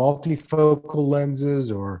like multifocal lenses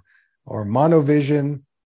or monovision.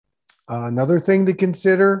 Another thing to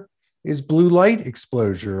consider is blue light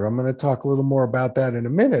exposure. I'm going to talk a little more about that in a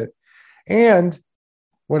minute. And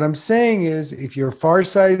what I'm saying is, if you're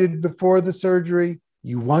farsighted before the surgery,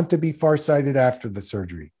 you want to be farsighted after the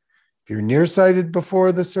surgery. If you're nearsighted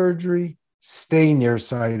before the surgery, stay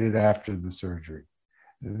nearsighted after the surgery.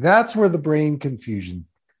 That's where the brain confusion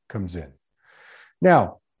comes in.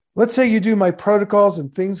 Now, let's say you do my protocols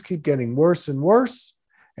and things keep getting worse and worse,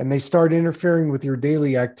 and they start interfering with your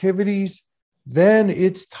daily activities, then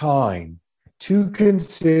it's time to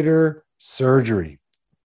consider surgery.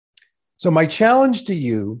 So my challenge to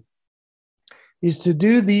you is to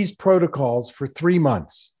do these protocols for 3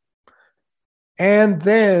 months. And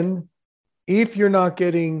then if you're not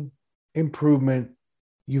getting improvement,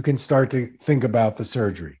 you can start to think about the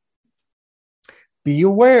surgery. Be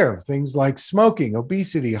aware of things like smoking,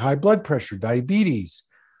 obesity, high blood pressure, diabetes,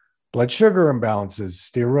 blood sugar imbalances,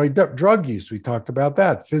 steroid drug use. We talked about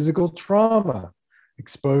that. Physical trauma,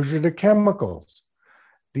 exposure to chemicals.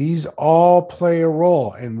 These all play a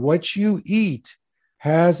role, and what you eat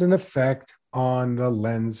has an effect on the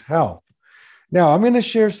lens health. Now, I'm going to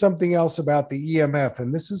share something else about the EMF,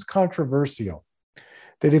 and this is controversial.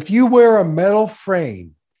 That if you wear a metal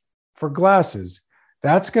frame for glasses,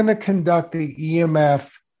 that's going to conduct the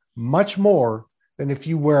EMF much more than if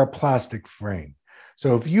you wear a plastic frame.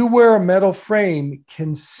 So if you wear a metal frame,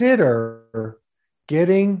 consider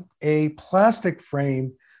getting a plastic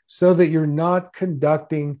frame so that you're not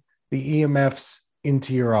conducting the EMFs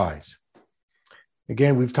into your eyes.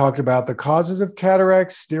 Again, we've talked about the causes of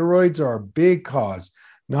cataracts. Steroids are a big cause.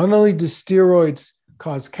 Not only do steroids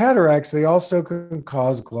cause cataracts, they also can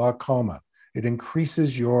cause glaucoma. It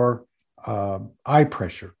increases your eye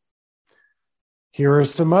pressure. Here are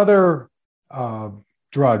some other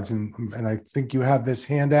drugs, and I think you have this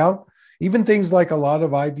handout. Even things like a lot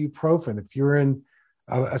of ibuprofen. If you're in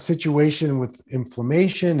a situation with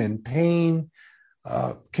inflammation and pain,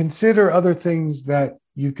 consider other things that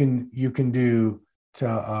you can do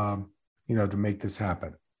to to make this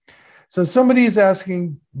happen. So somebody is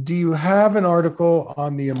asking, do you have an article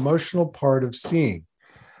on the emotional part of seeing?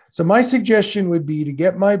 So my suggestion would be to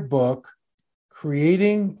get my book,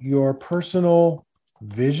 Creating Your Personal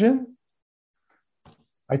Vision.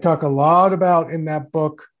 I talk a lot about in that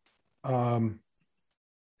book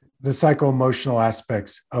the psycho-emotional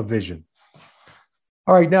aspects of vision.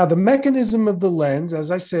 All right, now the mechanism of the lens, as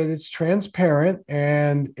I said, it's transparent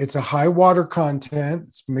and it's a high water content.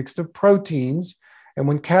 It's mixed of proteins. And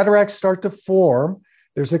when cataracts start to form,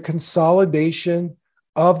 there's a consolidation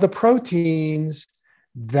of the proteins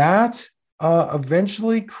that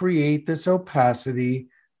eventually create this opacity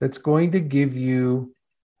that's going to give you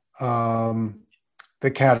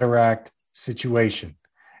the cataract situation.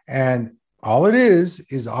 And all it is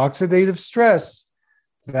oxidative stress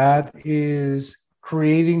that is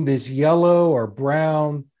creating this yellow or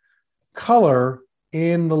brown color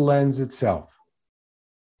in the lens itself.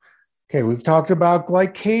 Okay, we've talked about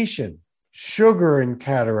glycation, sugar in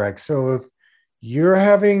cataracts. So if you're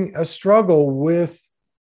having a struggle with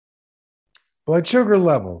blood sugar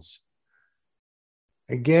levels,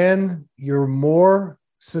 again, you're more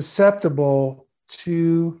susceptible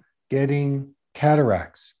to getting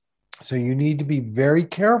cataracts. So you need to be very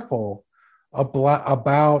careful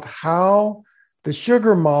about how the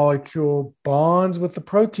sugar molecule bonds with the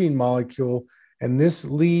protein molecule, and this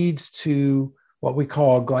leads to what we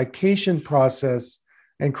call a glycation process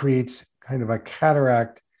and creates kind of a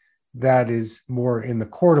cataract that is more in the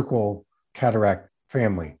cortical cataract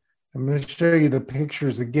family. I'm going to show you the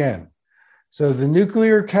pictures again. So the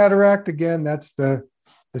nuclear cataract, again, that's the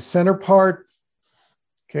center part,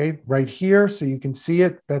 okay, right here. So you can see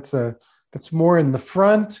it. That's more in the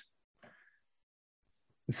front.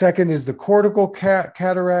 The second is the cortical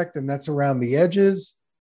cataract, and that's around the edges.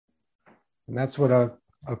 And that's what a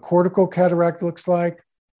cortical cataract looks like.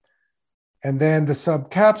 And then the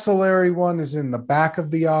subcapillary one is in the back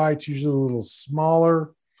of the eye. It's usually a little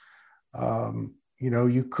smaller.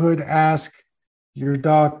 You could ask your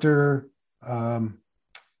doctor. And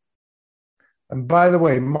by the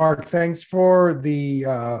way, Mark, thanks for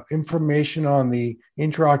the information on the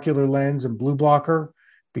intraocular lens and blue blocker,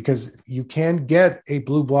 because you can get a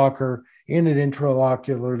blue blocker in an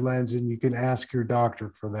intraocular lens, and you can ask your doctor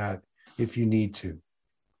for that if you need to.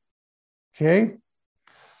 Okay.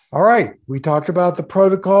 All right. We talked about the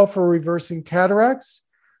protocol for reversing cataracts.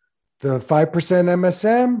 The 5%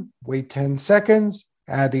 MSM, wait 10 seconds,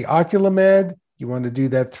 add the Oculomed. You want to do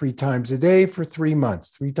that 3 times a day for 3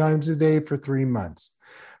 months, 3 times a day for 3 months.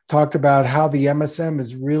 Talked about how the MSM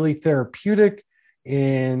is really therapeutic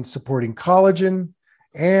in supporting collagen,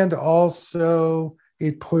 and also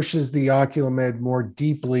it pushes the Oculomed more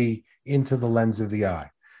deeply into the lens of the eye.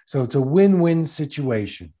 So it's a win-win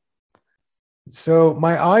situation. So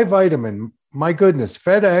my eye vitamin, my goodness,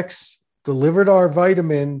 FedEx delivered our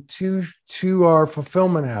vitamin to our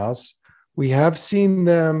fulfillment house. We have seen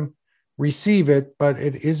them receive it, but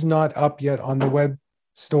it is not up yet on the web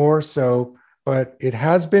store. But it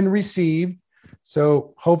has been received.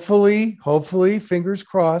 So hopefully, fingers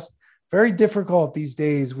crossed. Very difficult these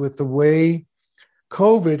days with the way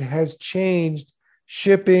COVID has changed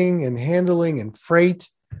shipping and handling and freight.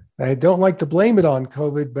 I don't like to blame it on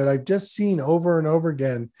COVID, but I've just seen over and over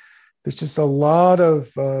again, there's just a lot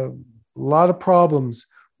of problems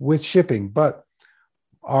with shipping. But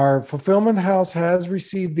our fulfillment house has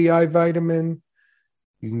received the eye vitamin.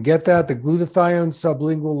 You can get that, the glutathione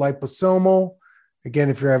sublingual liposomal.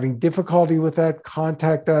 Again, if you're having difficulty with that,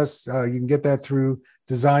 contact us. You can get that through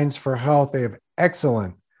Designs for Health. They have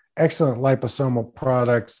excellent liposomal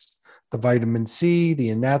products. The vitamin C, the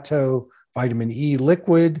Inato vitamin E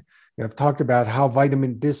liquid. I've talked about how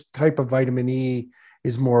this type of vitamin E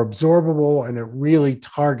is more absorbable, and it really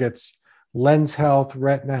targets lens health,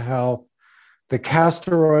 retina health. The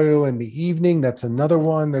castor oil in the evening, that's another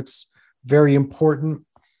one that's very important.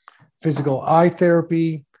 Physical eye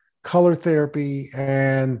therapy, color therapy,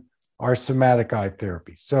 and our somatic eye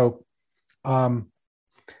therapy. So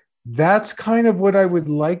that's kind of what I would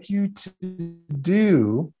like you to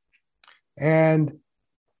do. And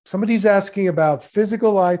somebody's asking about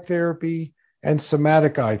physical eye therapy and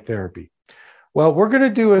somatic eye therapy. Well, we're going to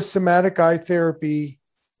do a somatic eye therapy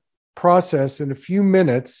process in a few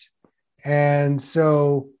minutes. And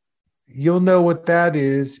so you'll know what that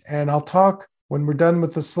is. And I'll talk, when we're done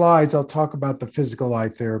with the slides, I'll talk about the physical eye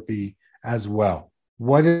therapy as well,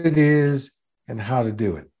 what it is and how to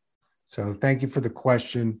do it. So thank you for the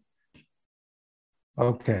question.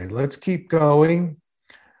 Okay, let's keep going.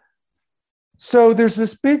 So there's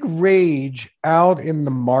this big rage out in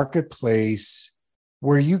the marketplace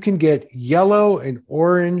where you can get yellow and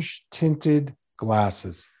orange tinted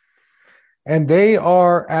glasses. And they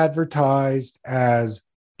are advertised as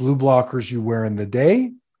blue blockers you wear in the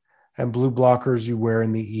day and blue blockers you wear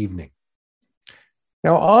in the evening.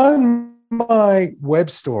 Now, on my web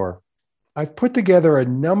store, I've put together a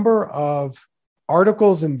number of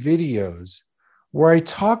articles and videos where I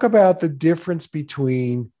talk about the difference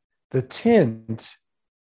between the tint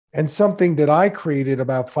and something that I created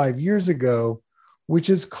about 5 years ago, which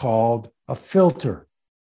is called a filter.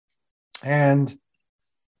 And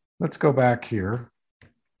let's go back here.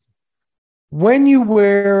 When you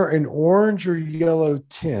wear an orange or yellow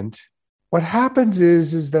tint, what happens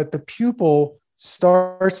is that the pupil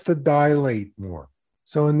starts to dilate more.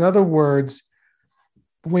 So in other words,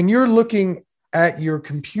 when you're looking at your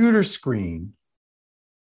computer screen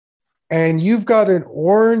and you've got an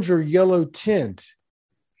orange or yellow tint,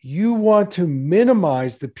 you want to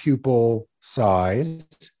minimize the pupil size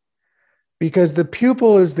because the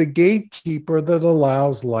pupil is the gatekeeper that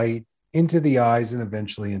allows light into the eyes and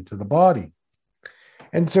eventually into the body.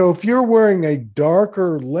 And so if you're wearing a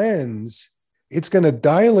darker lens, it's going to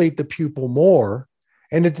dilate the pupil more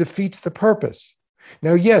and it defeats the purpose.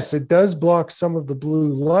 Now, yes, it does block some of the blue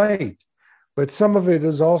light, but some of it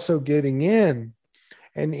is also getting in.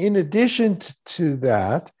 And in addition to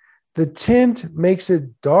that, the tint makes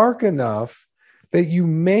it dark enough that you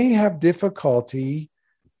may have difficulty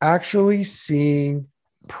actually seeing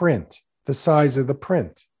print, the size of the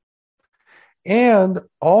print. And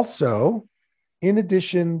also, in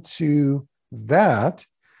addition to that,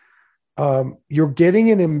 you're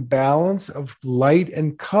getting an imbalance of light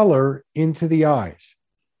and color into the eyes.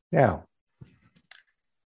 Now,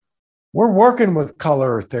 we're working with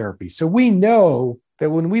color therapy. So we know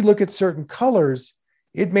that when we look at certain colors,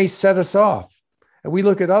 it may set us off. And we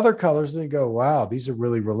look at other colors and go, wow, these are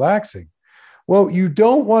really relaxing. Well, you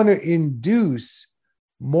don't want to induce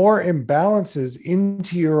more imbalances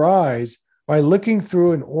into your eyes by looking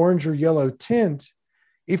through an orange or yellow tint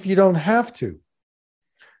if you don't have to.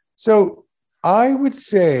 So I would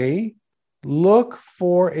say look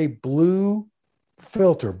for a blue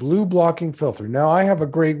filter, blue blocking filter. Now I have a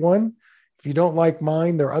great one. If you don't like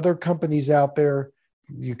mine, there are other companies out there.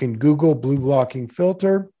 You can Google blue blocking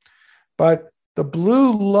filter, but the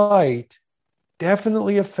blue light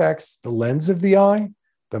definitely affects the lens of the eye,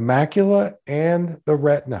 the macula, and the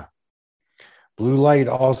retina. Blue light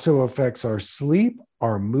also affects our sleep,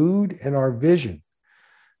 our mood, and our vision.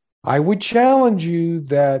 I would challenge you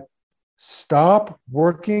that stop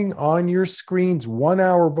working on your screens 1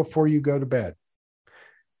 hour before you go to bed.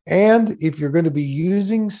 And if you're going to be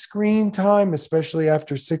using screen time, especially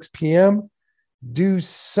after 6 p.m., do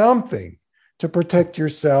something to protect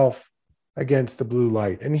yourself against the blue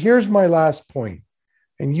light. And here's my last point.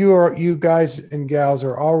 And you guys and gals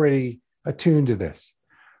are already attuned to this.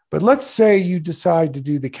 But let's say you decide to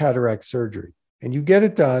do the cataract surgery and you get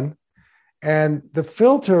it done, and the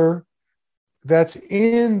filter that's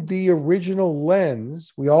in the original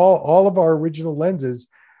lens, all of our original lenses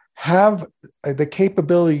have the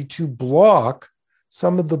capability to block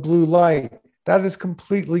some of the blue light. That is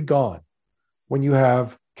completely gone when you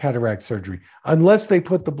have cataract surgery, unless they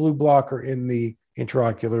put the blue blocker in the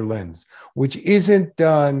intraocular lens, which isn't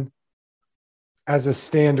done as a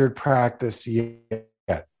standard practice yet.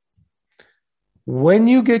 When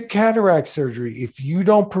you get cataract surgery, if you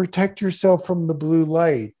don't protect yourself from the blue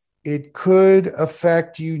light, it could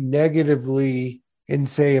affect you negatively in,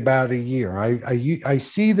 say, about a year. I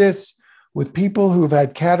see this with people who've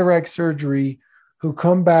had cataract surgery who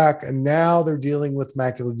come back and now they're dealing with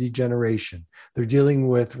macular degeneration. They're dealing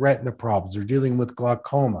with retina problems. They're dealing with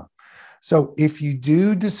glaucoma. So if you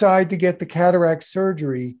do decide to get the cataract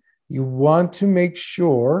surgery, you want to make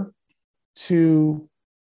sure to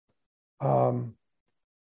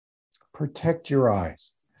protect your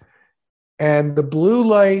eyes. And the blue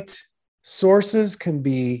light sources can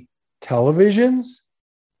be televisions,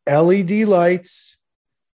 LED lights,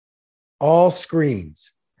 all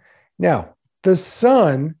screens. Now, the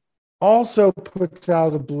sun also puts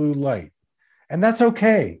out a blue light, and that's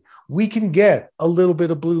okay. We can get a little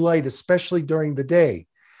bit of blue light, especially during the day.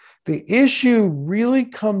 The issue really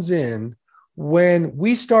comes in when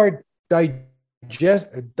we start digesting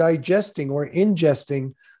or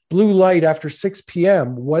ingesting blue light after 6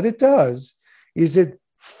 p.m. What it does is it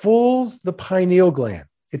fools the pineal gland.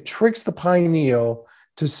 It tricks the pineal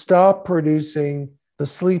to stop producing the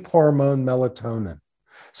sleep hormone melatonin.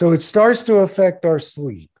 So it starts to affect our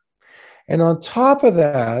sleep. And on top of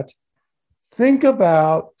that, think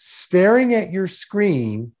about staring at your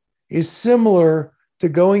screen is similar to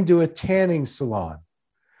going to a tanning salon.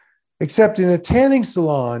 Except in a tanning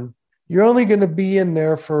salon, you're only going to be in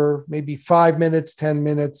there for maybe 5 minutes, 10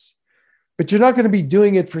 minutes, but you're not going to be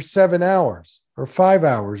doing it for 7 hours or 5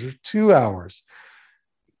 hours or 2 hours.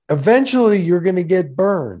 Eventually, you're going to get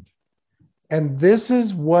burned. And this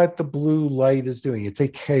is what the blue light is doing. It's a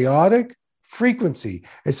chaotic frequency,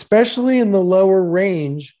 especially in the lower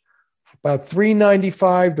range, about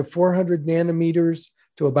 395 to 400 nanometers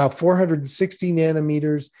to about 460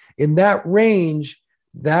 nanometers. In that range,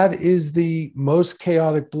 that is the most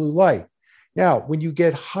chaotic blue light. Now, when you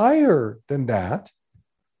get higher than that,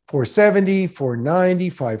 470, 490,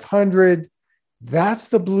 500, that's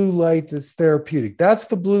the blue light that's therapeutic. That's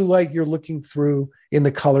the blue light you're looking through in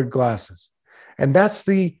the colored glasses. And that's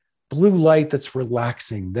the blue light that's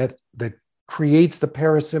relaxing, that creates the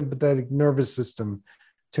parasympathetic nervous system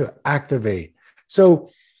to activate. So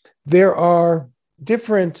there are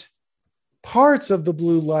different parts of the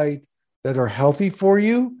blue light that are healthy for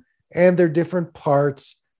you, and there are different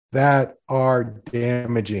parts that are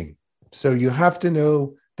damaging. So you have to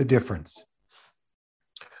know the difference.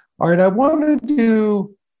 All right, I want to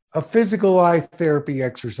do a physical eye therapy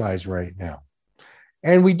exercise right now.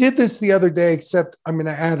 And we did this the other day, except I'm going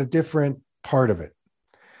to add a different part of it.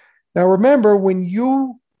 Now, remember, when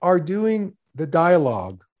you are doing the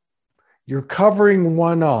dialogue, you're covering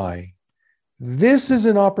one eye. This is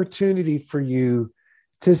an opportunity for you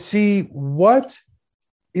to see what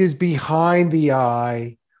is behind the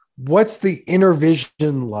eye, what's the inner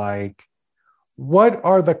vision like, what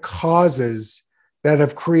are the causes that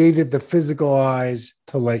have created the physical eyes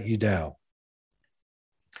to let you down.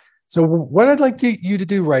 So what I'd like you to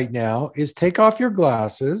do right now is take off your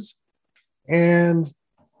glasses, and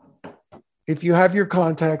if you have your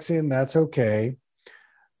contacts in, that's okay.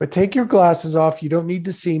 But take your glasses off. You don't need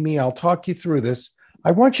to see me. I'll talk you through this.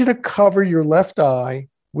 I want you to cover your left eye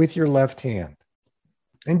with your left hand.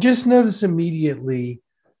 And just notice immediately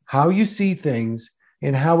how you see things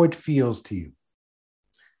and how it feels to you.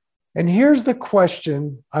 And here's the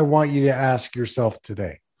question I want you to ask yourself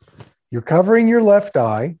today. You're covering your left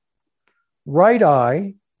eye. Right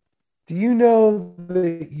eye, do you know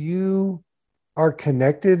that you are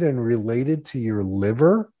connected and related to your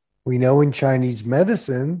liver? We know in Chinese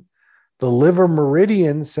medicine, the liver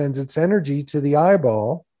meridian sends its energy to the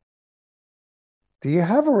eyeball. Do you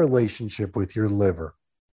have a relationship with your liver?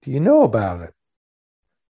 Do you know about it?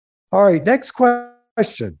 All right, next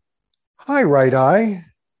question. Hi, right eye.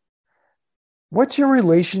 What's your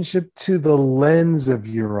relationship to the lens of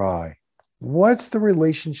your eye? What's the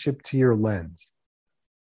relationship to your lens?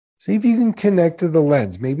 See if you can connect to the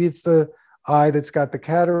lens. Maybe it's the eye that's got the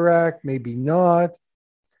cataract, maybe not.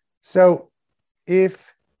 So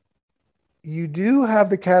if you do have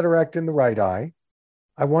the cataract in the right eye,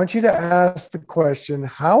 I want you to ask the question,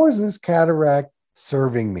 how is this cataract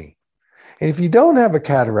serving me? And if you don't have a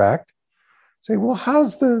cataract, say, well,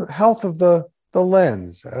 how's the health of the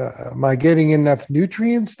lens? Am I getting enough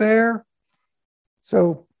nutrients there?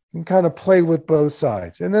 So you can kind of play with both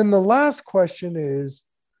sides. And then the last question is,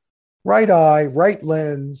 right eye, right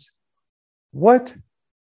lens, what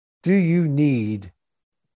do you need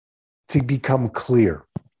to become clear?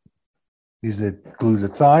 Is it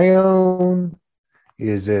glutathione?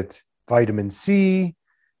 Is it vitamin C?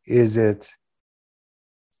 Is it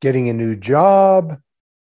getting a new job?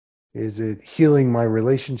 Is it healing my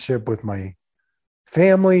relationship with my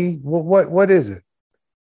family? What is it?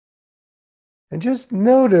 And just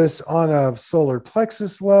notice on a solar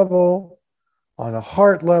plexus level, on a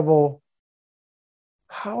heart level,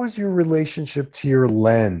 how is your relationship to your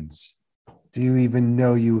lens? Do you even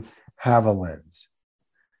know you have a lens?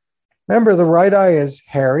 Remember, the right eye is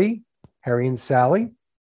Harry and Sally,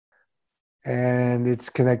 and it's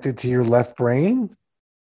connected to your left brain.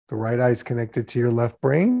 The right eye is connected to your left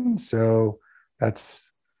brain, so that's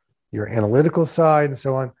your analytical side and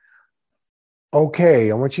so on.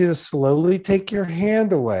 Okay, I want you to slowly take your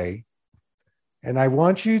hand away, and I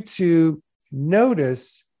want you to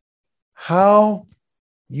notice how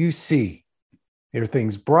you see. Are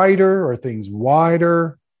things brighter or things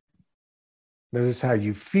wider? Notice how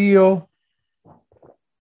you feel.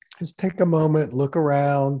 Just take a moment, look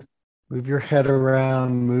around, move your head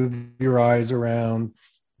around, move your eyes around.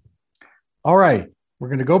 All right, we're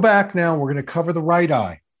going to go back now. We're going to cover the right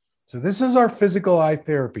eye. So this is our physical eye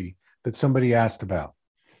therapy that somebody asked about.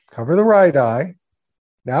 Cover the right eye.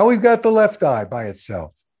 Now we've got the left eye by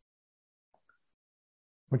itself.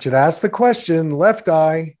 I want you to ask the question, left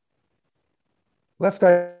eye,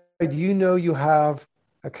 do you know you have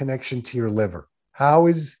a connection to your liver? How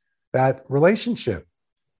is that relationship?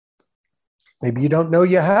 Maybe you don't know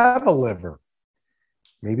you have a liver.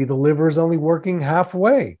 Maybe the liver is only working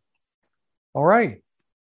halfway. All right.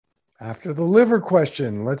 After the liver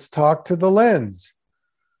question, let's talk to the lens.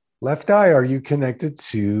 Left eye, are you connected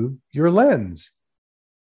to your lens?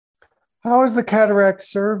 How has the cataract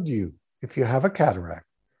served you if you have a cataract?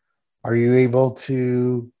 Are you able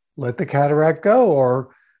to let the cataract go,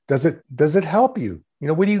 or Does it help you?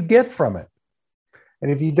 What do you get from it?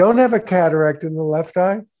 And if you don't have a cataract in the left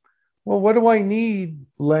eye, well, what do I need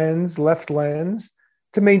left lens,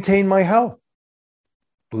 to maintain my health?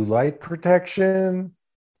 Blue light protection,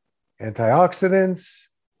 antioxidants.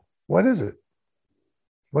 What is it?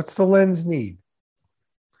 What's the lens need?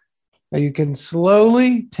 Now you can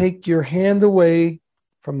slowly take your hand away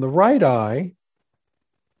from the right eye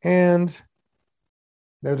and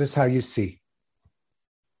notice how you see.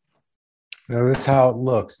 Notice how it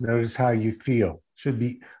looks. Notice how you feel.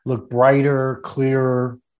 Should look brighter,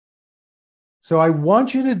 clearer. So I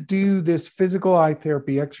want you to do this physical eye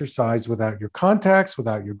therapy exercise without your contacts,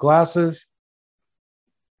 without your glasses.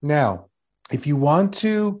 Now, if you want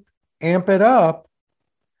to amp it up,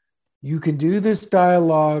 you can do this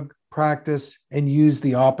dialogue practice and use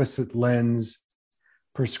the opposite lens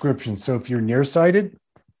prescription. So if you're nearsighted,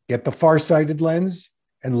 get the far-sighted lens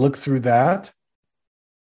and look through that.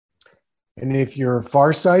 And if you're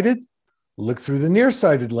farsighted, look through the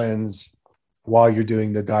nearsighted lens while you're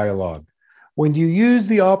doing the dialogue. When you use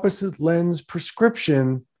the opposite lens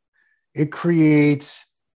prescription, it creates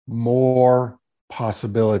more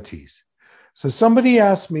possibilities. So somebody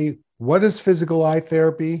asked me, what is physical eye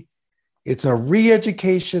therapy? It's a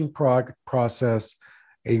re-education process,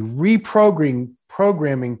 a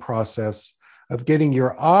reprogramming process of getting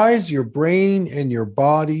your eyes, your brain, and your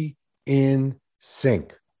body in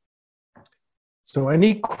sync. So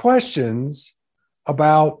any questions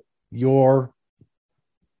about your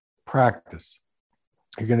practice?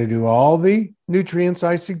 You're going to do all the nutrients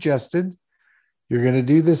I suggested. You're going to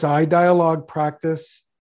do this eye dialogue practice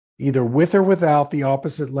either with or without the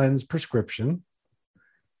opposite lens prescription.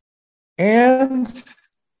 And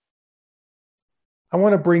I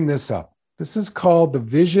want to bring this up. This is called the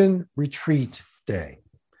Vision Retreat Day.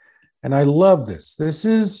 And I love this. This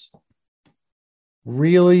is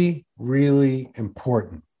really, really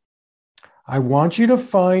important. I want you to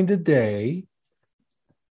find a day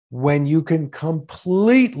when you can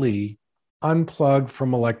completely unplug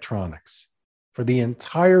from electronics for the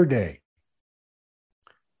entire day.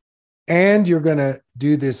 And you're going to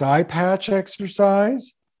do this eye patch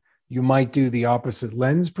exercise. You might do the opposite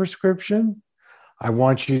lens prescription. I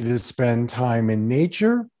want you to spend time in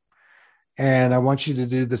nature. And I want you to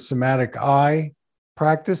do the somatic eye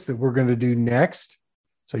practice that we're going to do next.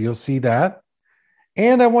 So you'll see that.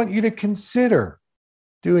 And I want you to consider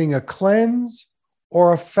doing a cleanse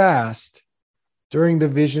or a fast during the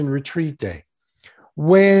Vision Retreat Day.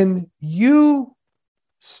 When you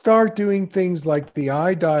start doing things like the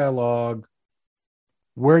eye dialogue,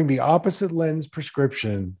 wearing the opposite lens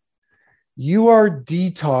prescription, you are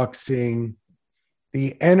detoxing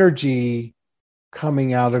the energy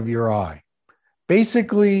coming out of your eye.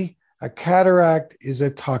 Basically, a cataract is a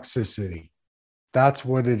toxicity. That's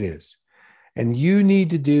what it is. And you need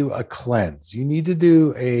to do a cleanse. You need to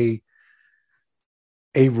do a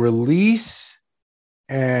release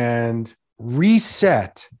and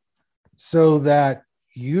reset so that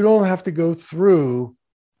you don't have to go through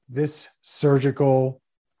this surgical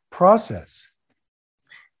process.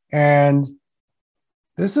 And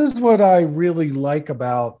this is what I really like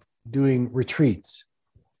about doing retreats.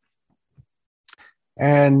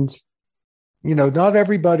 And, not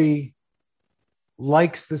everybody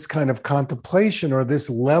likes this kind of contemplation or this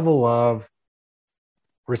level of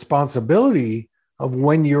responsibility of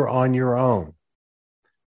when you're on your own.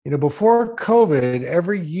 Before COVID,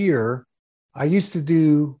 every year, I used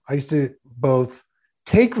to both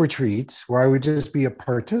take retreats where I would just be a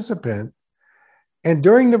participant. And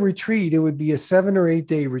during the retreat, it would be a 7 or 8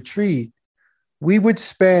 day retreat. We would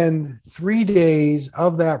spend 3 days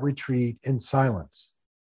of that retreat in silence.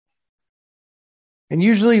 And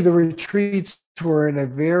usually the retreats were in a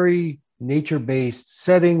very nature-based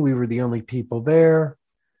setting. We were the only people there.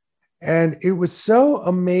 And it was so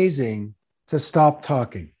amazing to stop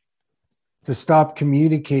talking, to stop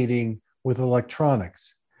communicating with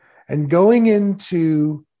electronics. And going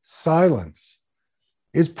into silence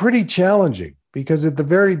is pretty challenging because at the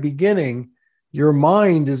very beginning, your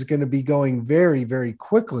mind is going to be going very, very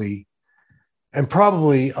quickly and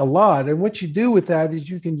probably a lot. And what you do with that is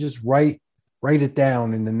you can just write it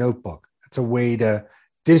down in the notebook. It's a way to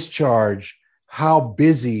discharge how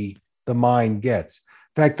busy the mind gets.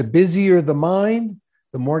 In fact, the busier the mind,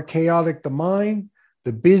 the more chaotic the mind,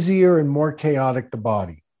 the busier and more chaotic the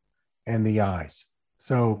body and the eyes.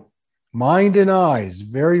 So mind and eyes,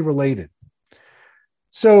 very related.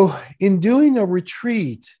 So in doing a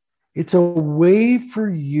retreat, it's a way for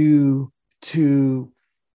you to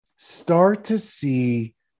start to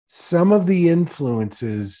see some of the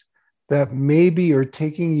influences that maybe are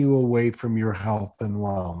taking you away from your health and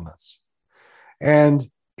wellness. And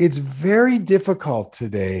it's very difficult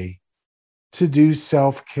today to do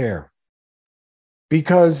self-care,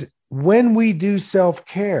 because when we do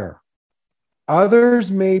self-care,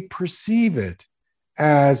 others may perceive it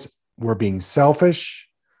as we're being selfish,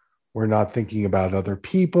 we're not thinking about other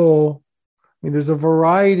people. I mean, there's a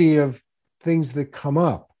variety of things that come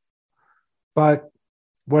up. But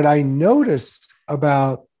what I noticed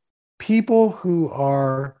about people who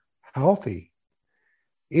are healthy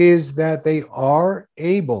is that they are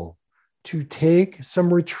able to take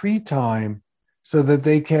some retreat time so that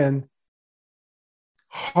they can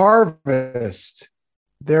harvest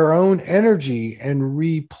their own energy and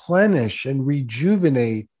replenish and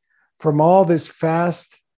rejuvenate from all this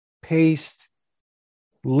fast-paced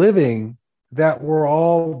living that we're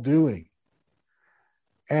all doing.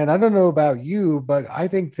 And I don't know about you, but I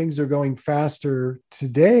think things are going faster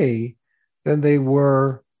today than they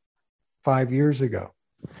were 5 years ago.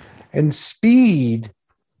 And speed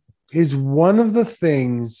is one of the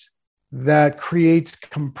things that creates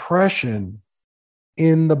compression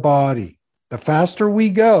in the body. The faster we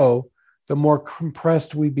go, the more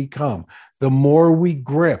compressed we become. The more we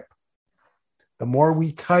grip, the more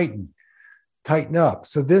we tighten up.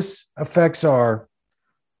 So this affects our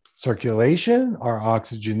circulation, our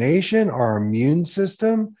oxygenation, our immune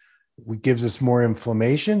system. It gives us more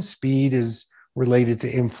inflammation. Speed is related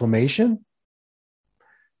to inflammation.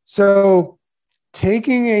 So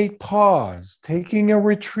taking a pause, taking a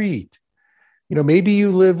retreat, maybe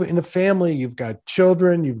you live in a family, you've got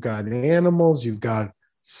children, you've got animals, you've got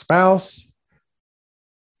spouse.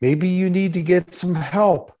 Maybe you need to get some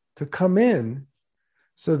help to come in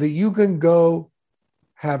so that you can go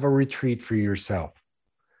have a retreat for yourself.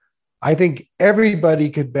 I think everybody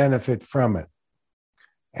could benefit from it.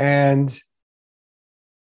 And,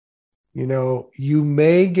 you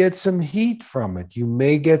may get some heat from it. You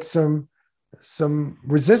may get some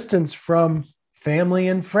resistance from family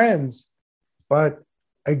and friends. But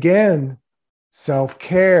again,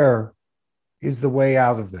 self-care is the way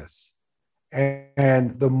out of this.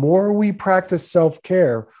 And the more we practice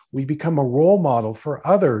self-care, we become a role model for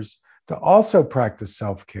others to also practice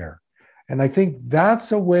self-care. And I think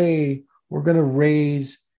that's a way we're going to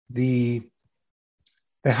raise the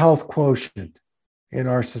health quotient in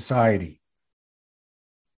our society.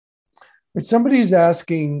 But somebody's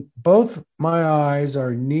asking, both my eyes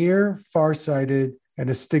are near farsighted and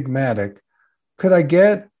astigmatic. Could I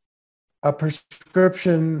get a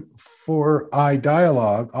prescription for eye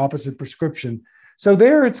dialogue, opposite prescription? So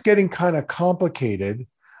there it's getting kind of complicated.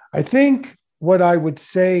 I think what I would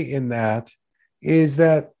say in that is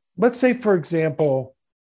that, let's say, for example,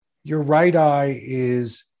 your right eye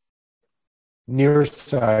is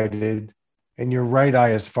nearsighted and your right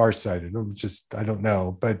eye is farsighted. I don't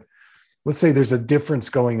know, but let's say there's a difference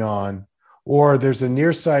going on, or there's a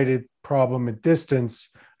nearsighted problem at distance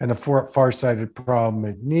and a farsighted problem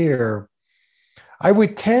at near. I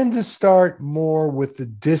would tend to start more with the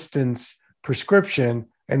distance prescription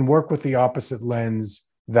and work with the opposite lens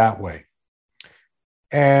that way.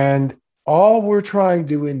 And all we're trying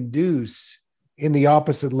to induce in the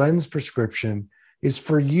opposite lens prescription is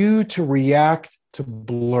for you to react to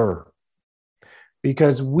blur,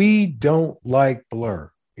 because we don't like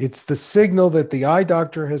blur. It's the signal that the eye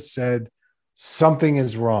doctor has said something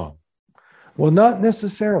is wrong. Well, not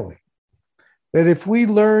necessarily. That if we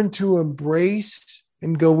learn to embrace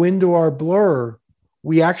and go into our blur,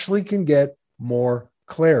 we actually can get more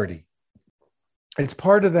clarity. It's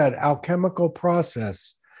part of that alchemical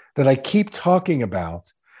process that I keep talking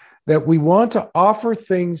about, that we want to offer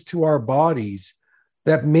things to our bodies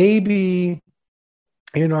that maybe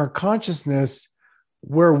in our consciousness,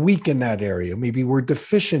 we're weak in that area. Maybe we're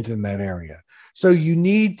deficient in that area. So you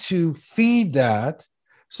need to feed that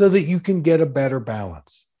so that you can get a better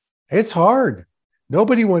balance. It's hard.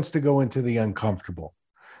 Nobody wants to go into the uncomfortable,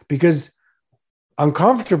 because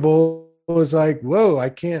uncomfortable is like, whoa, I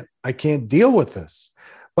can't deal with this.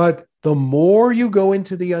 But the more you go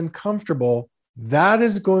into the uncomfortable, that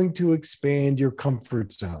is going to expand your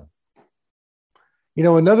comfort zone.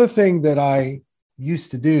 Another thing that I used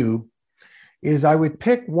to do is I would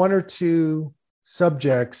pick one or two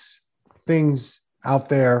subjects, things out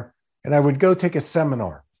there, and I would go take a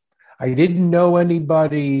seminar. I didn't know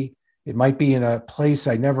anybody. It might be in a place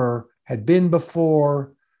I never had been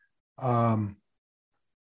before. And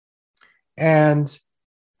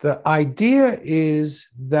the idea is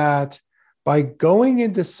that by going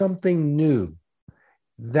into something new,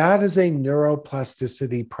 that is a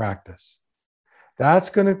neuroplasticity practice. That's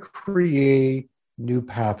going to create new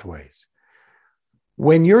pathways.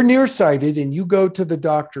 When you're nearsighted and you go to the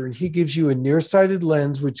doctor and he gives you a nearsighted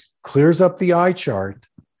lens, which clears up the eye chart,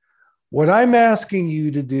 what I'm asking you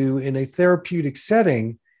to do in a therapeutic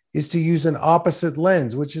setting is to use an opposite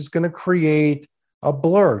lens, which is going to create a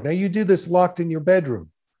blur. Now, you do this locked in your bedroom.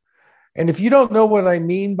 And if you don't know what I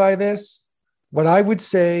mean by this, what I would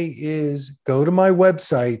say is go to my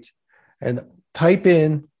website and type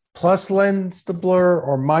in plus lens to blur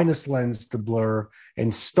or minus lens to blur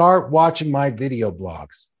and start watching my video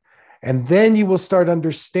blogs. And then you will start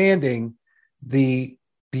understanding the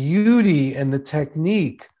beauty and the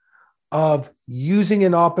technique of using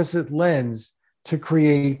an opposite lens to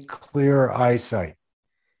create clear eyesight.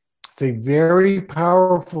 It's a very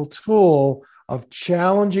powerful tool of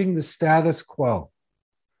challenging the status quo.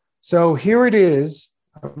 So here it is.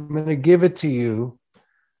 I'm going to give it to you.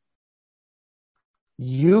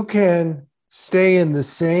 You can stay in the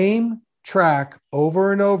same track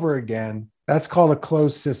over and over again. That's called a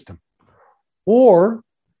closed system. Or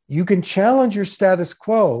you can challenge your status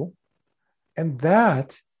quo, and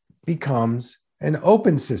that becomes an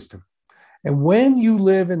open system. And when you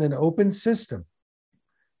live in an open system,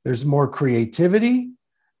 there's more creativity,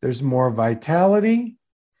 there's more vitality,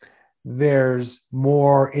 there's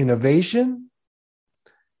more innovation,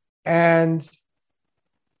 and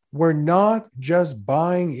we're not just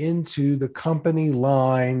buying into the company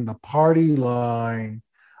line, the party line.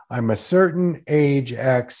 I'm a certain age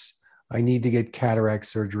X, I need to get cataract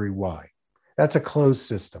surgery Y. That's a closed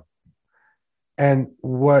system. And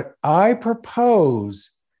what I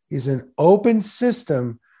propose is an open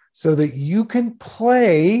system so that you can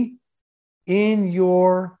play in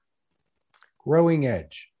your growing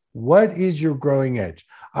edge. What is your growing edge?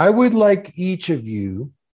 I would like each of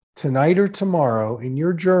you tonight or tomorrow in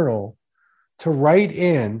your journal to write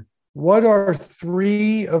in, what are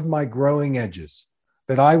 3 of my growing edges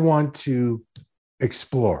that I want to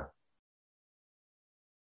explore?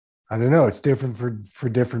 I don't know, it's different for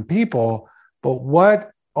different people, but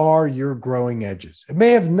what are your growing edges? It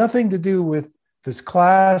may have nothing to do with this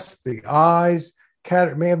class, the eyes,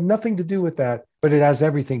 it may have nothing to do with that, but it has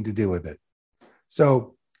everything to do with it.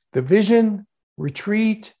 So the vision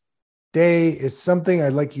retreat day is something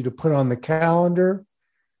I'd like you to put on the calendar.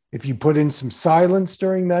 If you put in some silence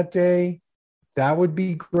during that day, that would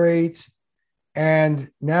be great.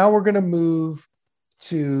 And now we're going to move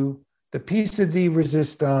to the piece de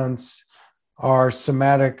resistance, our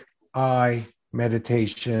somatic eye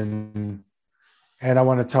meditation. And I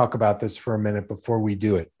want to talk about this for a minute before we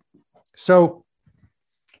do it. So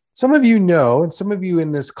some of you know, and some of you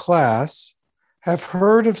in this class have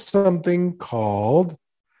heard of something called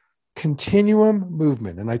continuum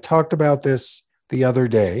movement. And I talked about this the other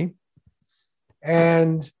day.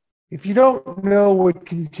 And if you don't know what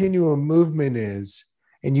continuum movement is,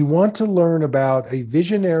 and you want to learn about a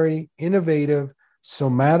visionary, innovative,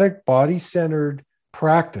 somatic, body-centered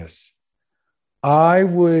practice, I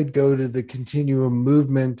would go to the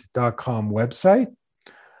continuummovement.com website.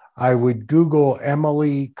 I would Google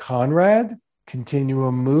Emily Conrad,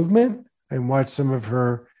 Continuum Movement, and watch some of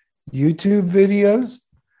her YouTube videos.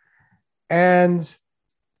 And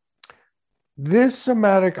this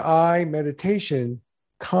somatic eye meditation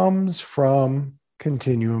comes from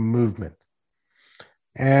continuum movement.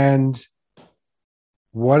 And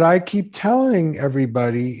what I keep telling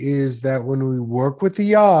everybody is that when we work with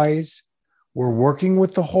the eyes, we're working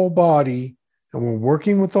with the whole body, and we're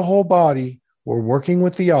working with the whole body, we're working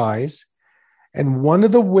with the eyes. And one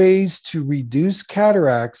of the ways to reduce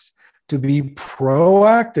cataracts, to be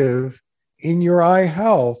proactive in your eye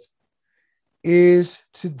health, is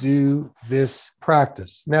to do this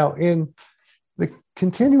practice. Now, in the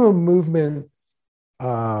continuum movement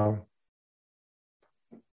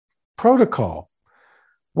protocol,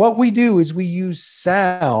 what we do is we use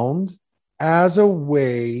sound as a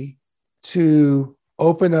way to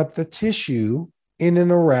open up the tissue in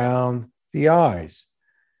and around the eyes.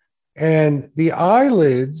 And the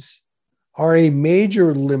eyelids are a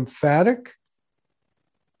major lymphatic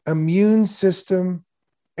immune system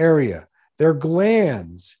area. They're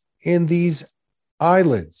glands in these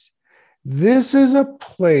eyelids. This is a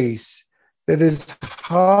place that is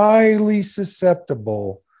highly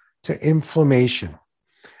susceptible to inflammation.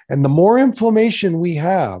 And the more inflammation we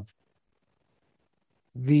have,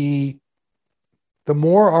 the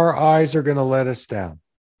more our eyes are going to let us down.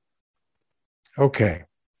 Okay,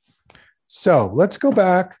 so let's go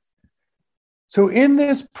back. So in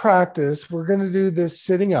this practice, we're going to do this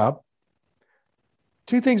sitting up.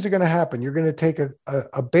 2 things are going to happen. You're going to take a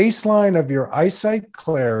baseline of your eyesight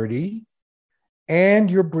clarity and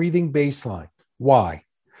your breathing baseline. Why?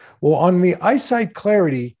 Well, on the eyesight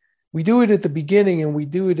clarity, we do it at the beginning and we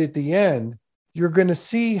do it at the end, you're going to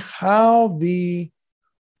see how the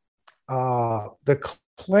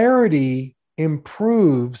clarity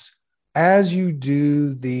improves as you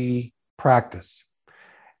do the practice.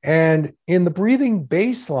 And in the breathing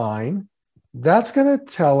baseline, that's going to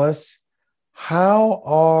tell us how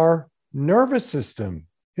our nervous system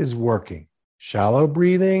is working. Shallow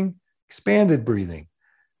breathing, expanded breathing,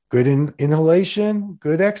 good inhalation,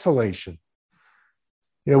 good exhalation.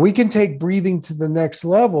 You know, we can take breathing to the next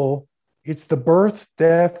level. It's the birth,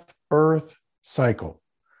 death, birth cycle.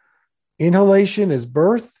 Inhalation is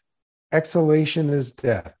birth, exhalation is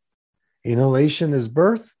death. Inhalation is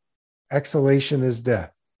birth, exhalation is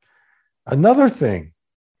death. Another thing,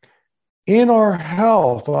 in our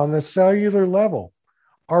health on a cellular level,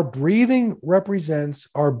 our breathing represents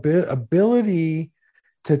our ability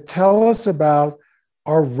to tell us about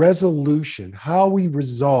our resolution, how we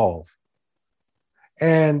resolve.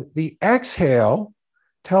 And the exhale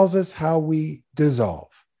tells us how we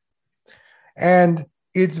dissolve. And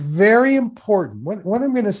it's very important. What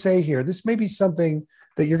I'm going to say here, this may be something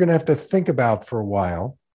that you're going to have to think about for a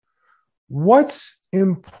while. What's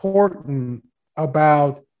important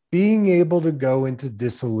about being able to go into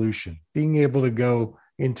dissolution, being able to go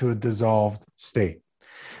into a dissolved state?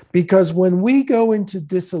 Because when we go into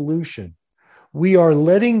dissolution, we are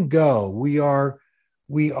letting go, we are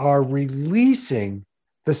releasing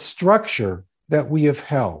the structure that we have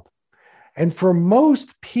held. And for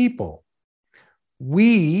most people,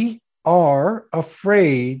 we are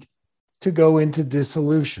afraid to go into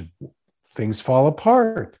dissolution. Things fall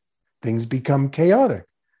apart. Things become chaotic.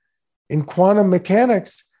 In quantum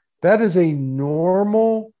mechanics, that is a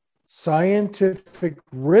normal scientific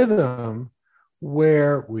rhythm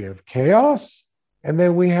where we have chaos and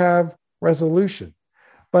then we have resolution.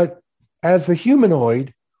 But as the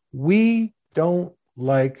humanoid, we don't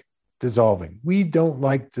like dissolving. We don't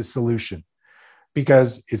like dissolution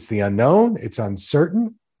because it's the unknown, it's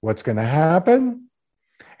uncertain, what's going to happen.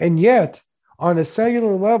 And yet, on a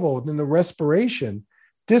cellular level, in the respiration,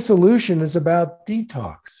 dissolution is about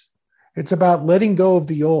detox. It's about letting go of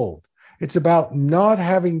the old. It's about not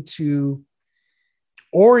having to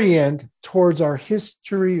orient towards our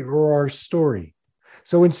history or our story.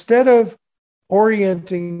 So instead of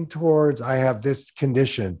orienting towards, I have this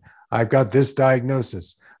condition, I've got this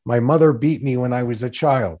diagnosis, my mother beat me when I was a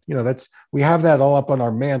child. You know, we have that all up on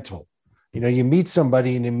our mantle. You know, you meet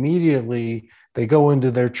somebody and immediately they go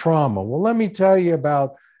into their trauma. Well, let me tell you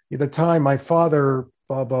about the time my father,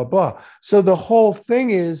 blah, blah, blah. So the whole thing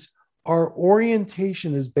is our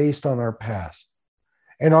orientation is based on our past.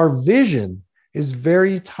 And our vision is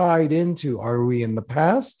very tied into, are we in the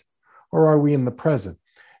past or are we in the present?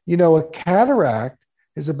 You know, a cataract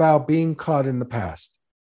is about being caught in the past.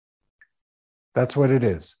 That's what it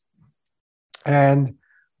is. And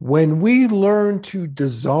when we learn to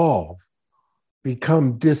dissolve,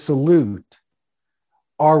 become dissolute,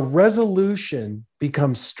 our resolution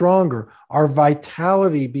becomes stronger, our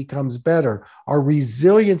vitality becomes better, our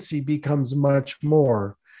resiliency becomes much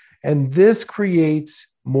more, and this creates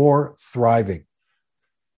more thriving.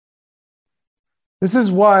 This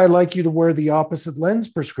is why I like you to wear the opposite lens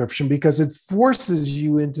prescription, because it forces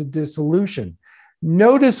you into dissolution.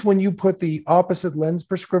 Notice when you put the opposite lens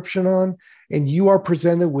prescription on and you are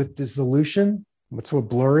presented with dissolution, that's what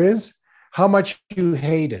blur is, how much you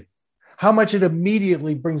hate it, how much it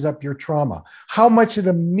immediately brings up your trauma, how much it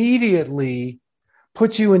immediately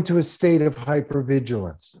puts you into a state of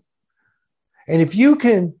hypervigilance. And if you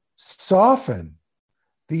can soften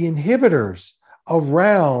the inhibitors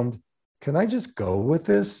around, can I just go with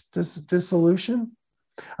this dissolution?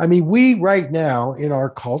 I mean, we right now in our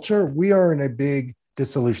culture, we are in a big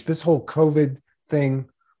dissolution. This whole COVID thing,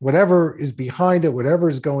 whatever is behind it, whatever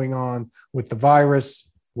is going on with the virus,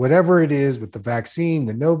 whatever it is with the vaccine,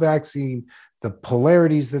 the no vaccine, the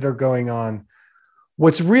polarities that are going on,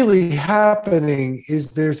 what's really happening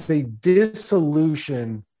is there's a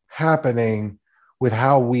dissolution happening with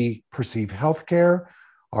how we perceive healthcare,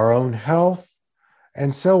 our own health,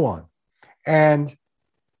 and so on. And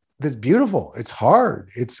it's beautiful. It's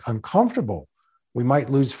hard. It's uncomfortable. We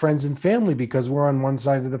might lose friends and family because we're on one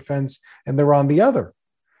side of the fence and they're on the other.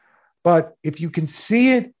 But if you can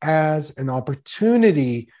see it as an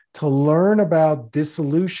opportunity to learn about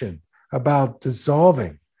dissolution, about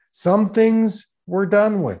dissolving, some things we're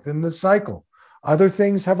done with in the cycle. Other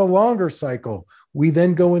things have a longer cycle. We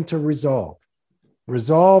then go into resolve,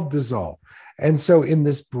 dissolve. And so in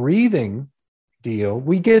this breathing deal,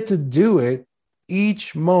 we get to do it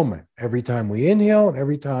each moment, every time we inhale and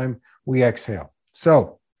every time we exhale.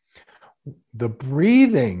 So the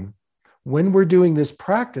breathing when we're doing this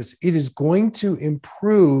practice, it is going to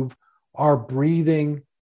improve our breathing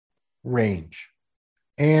range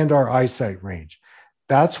and our eyesight range.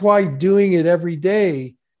 That's why doing it every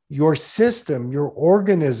day, your system, your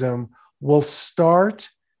organism will start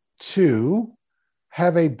to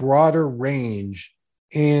have a broader range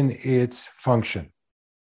in its function.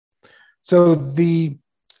 So the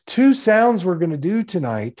two sounds we're going to do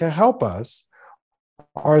tonight to help us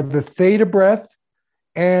are the theta breath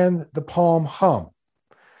and the palm hum.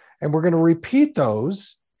 And we're going to repeat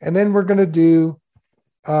those, and then we're going to do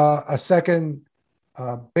a second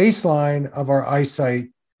baseline of our eyesight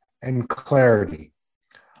and clarity.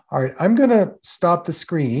 All right, I'm going to stop the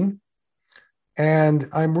screen, and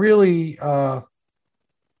I'm really, I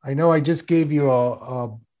know I just gave you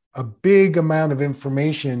a big amount of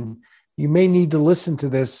information. You may need to listen to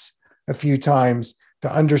this a few times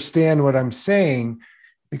to understand what I'm saying,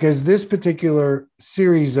 because this particular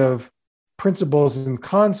series of principles and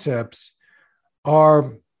concepts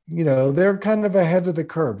are, they're kind of ahead of the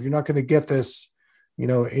curve. You're not going to get this,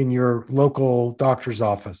 in your local doctor's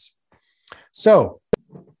office. So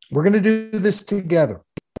we're going to do this together,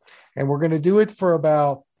 and we're going to do it for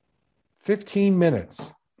about 15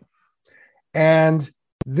 minutes. And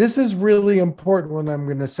this is really important what I'm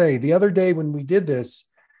going to say. The other day when we did this,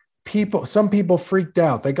 some people freaked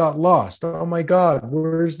out. They got lost. Oh my God,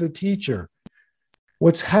 where's the teacher?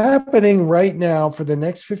 What's happening right now for the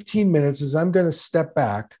next 15 minutes is I'm going to step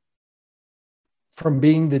back from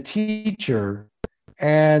being the teacher,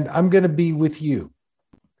 and I'm going to be with you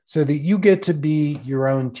so that you get to be your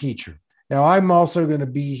own teacher. Now, I'm also going to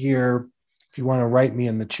be here if you want to write me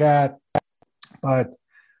in the chat, but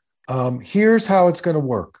here's how it's going to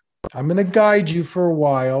work. I'm going to guide you for a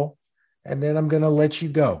while, and then I'm going to let you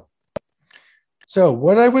go. So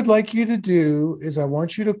what I would like you to do is I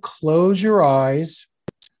want you to close your eyes,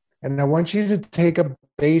 and I want you to take a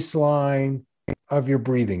baseline of your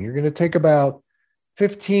breathing. You're going to take about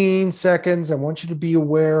 15 seconds. I want you to be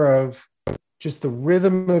aware of just the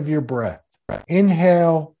rhythm of your breath.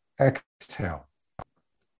 Inhale, exhale.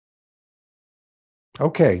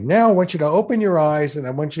 Okay, now I want you to open your eyes, and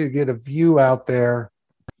I want you to get a view out there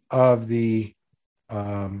of the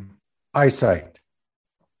eyesight,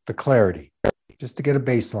 the clarity, just to get a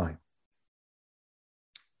baseline.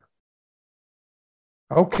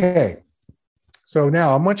 Okay, so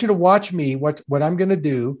now I want you to watch me. What I'm going to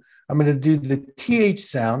do, I'm going to do the TH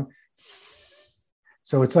sound.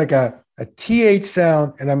 So it's like a TH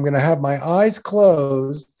sound, and I'm going to have my eyes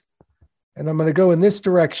closed, and I'm going to go in this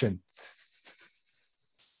direction.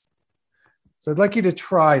 So I'd like you to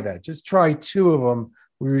try that. Just try two of them.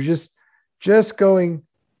 We were just going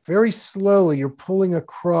very slowly. You're pulling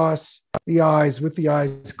across the eyes with the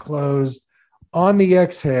eyes closed on the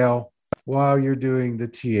exhale while you're doing the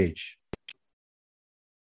TH.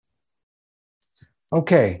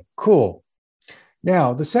 Okay, cool.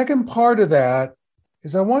 Now, the second part of that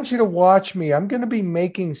is I want you to watch me. I'm going to be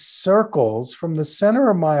making circles from the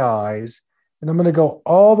center of my eyes, and I'm going to go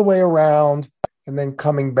all the way around and then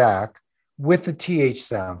coming back with the TH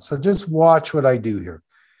sound. So just watch what I do here.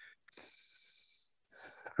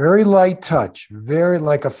 Very light touch, very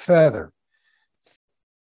like a feather.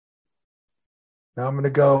 Now I'm going to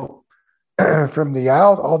go from the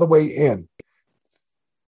out all the way in.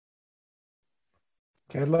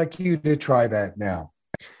 Okay, I'd like you to try that now.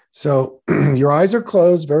 So your eyes are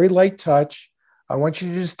closed, very light touch. I want you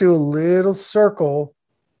to just do a little circle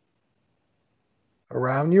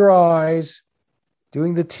around your eyes,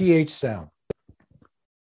 doing the TH sound.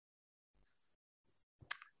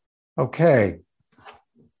 Okay.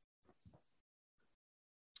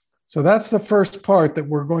 So that's the first part that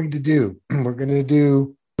we're going to do. We're going to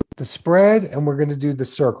do the spread, and we're going to do the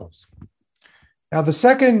circles. Now, the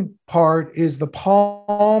second part is the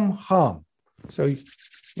palm hum. So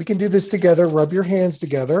we can do this together. Rub your hands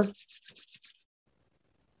together.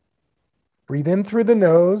 Breathe in through the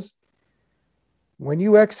nose. When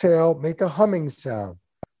you exhale, make a humming sound.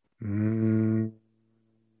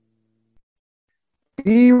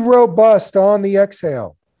 Be robust on the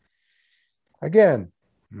exhale. Again.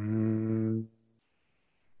 And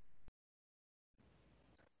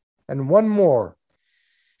one more.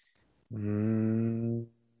 Then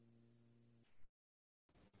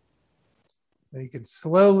you can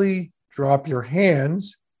slowly drop your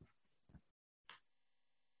hands,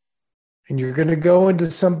 and you're going to go into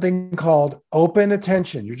something called open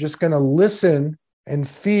attention. You're just going to listen and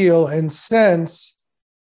feel and sense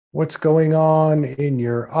what's going on in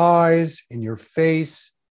your eyes, in your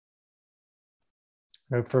face.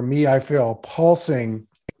 And for me, I feel pulsing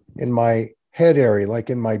in my head area, like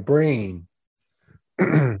in my brain.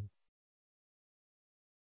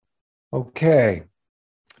 Okay,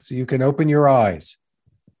 so you can open your eyes.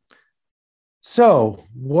 So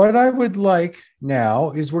what I would like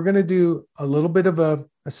now is we're going to do a little bit of a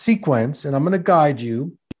sequence, and I'm going to guide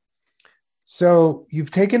you. So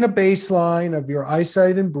you've taken a baseline of your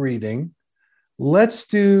eyesight and breathing. Let's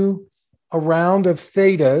do a round of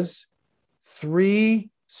thetas, 3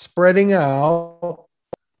 spreading out,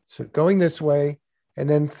 so going this way, and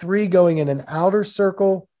then 3 going in an outer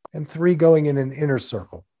circle and 3 going in an inner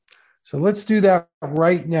circle. So let's do that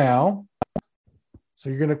right now. So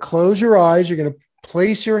you're going to close your eyes. You're going to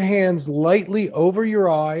place your hands lightly over your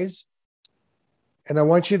eyes. And I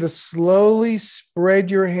want you to slowly spread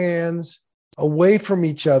your hands away from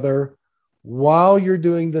each other while you're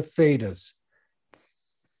doing the thetas.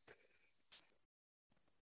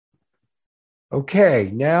 Okay,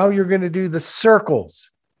 now you're going to do the circles.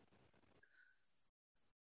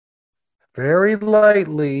 Very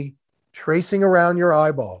lightly tracing around your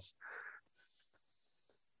eyeballs.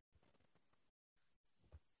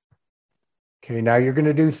 Okay, now you're going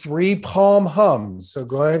to do 3 palm hums. So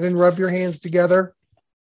go ahead and rub your hands together.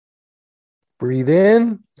 Breathe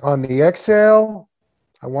in. On the exhale,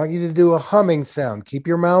 I want you to do a humming sound. Keep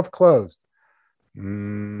your mouth closed.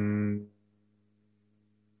 Mm.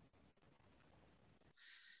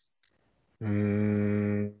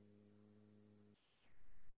 Mm.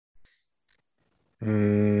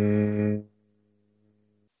 Mm.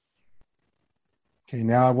 Okay,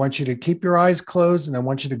 now I want you to keep your eyes closed and I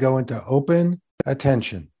want you to go into open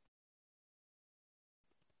attention.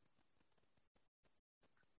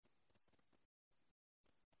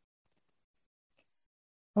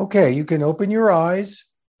 Okay, you can open your eyes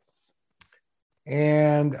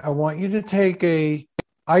and I want you to take a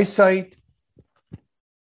eyesight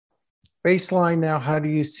baseline now. How do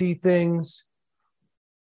you see things?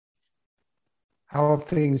 How have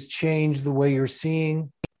things changed the way you're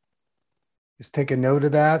seeing? Just take a note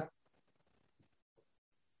of that.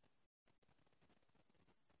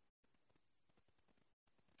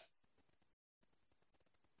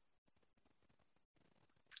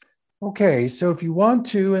 Okay, so if you want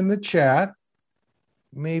to in the chat,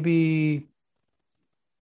 maybe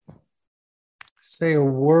say a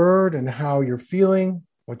word and how you're feeling,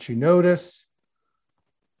 what you notice.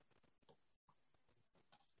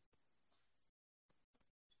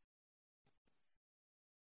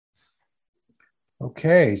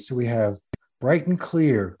 Okay, so we have bright and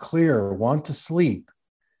clear, clear, want to sleep.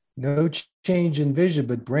 No change in vision,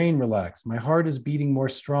 but brain relaxed. My heart is beating more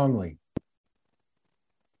strongly.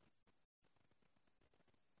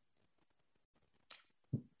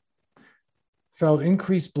 Felt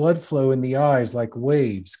increased blood flow in the eyes like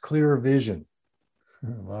waves, clearer vision.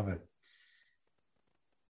 I love it.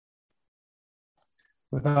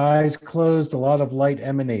 With eyes closed, a lot of light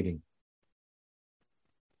emanating.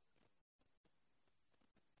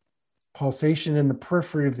 Pulsation in the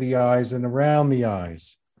periphery of the eyes and around the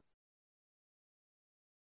eyes.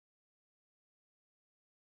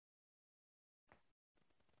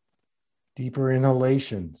 Deeper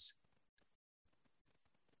inhalations.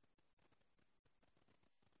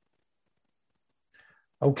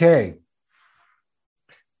 Okay.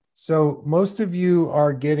 So most of you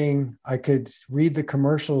are getting, I could read the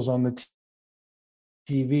commercials on the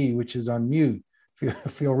TV, which is on mute.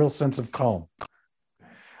 Feel a real sense of calm.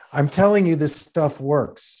 I'm telling you, this stuff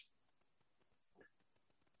works.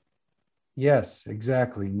 Yes,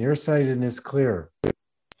 exactly. Nearsightedness clear.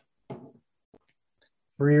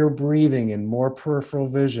 Freer breathing and more peripheral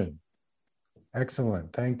vision.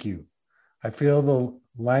 Excellent. Thank you. I feel the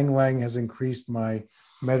Lang Lang has increased my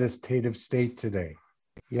meditative state today.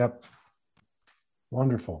 Yep.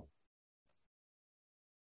 Wonderful.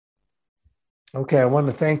 Okay, I want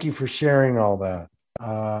to thank you for sharing all that.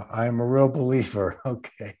 I'm a real believer.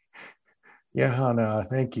 Okay. Yeah, Hannah,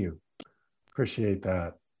 thank you. Appreciate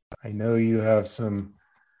that. I know you have some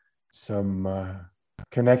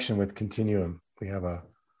connection with Continuum. We have a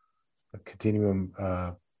Continuum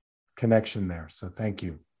connection there. So thank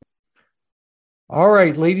you. All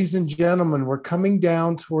right, ladies and gentlemen, we're coming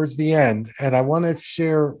down towards the end, and I want to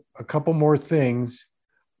share a couple more things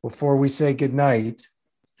before we say goodnight,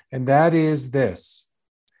 and that is this.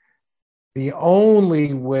 The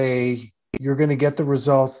only way you're going to get the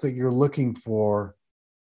results that you're looking for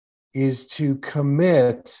is to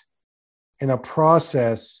commit in a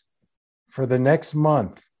process for the next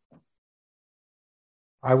month.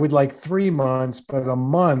 I would like 3 months, but a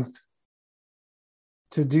month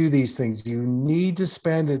to do these things. You need to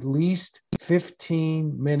spend at least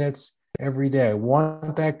 15 minutes every day. I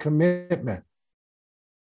want that commitment.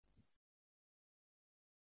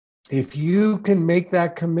 If you can make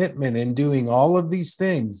that commitment in doing all of these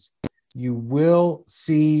things, you will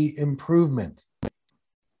see improvement.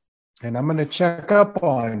 And I'm going to check up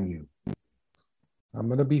on you. I'm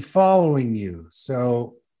going to be following you.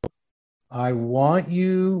 So I want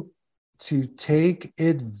you to take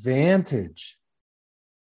advantage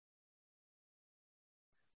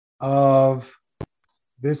of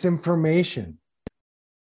this information.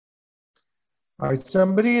 All right,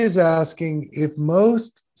 somebody is asking, if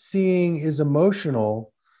most seeing is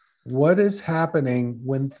emotional, what is happening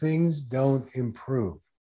when things don't improve?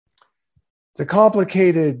 It's a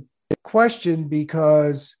complicated question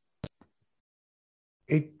because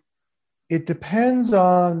it depends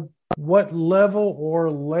on what level or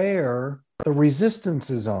layer the resistance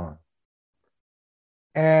is on.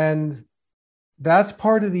 And that's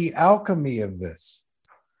part of the alchemy of this.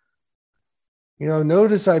 You know,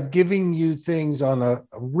 notice I've given you things on a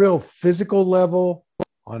real physical level,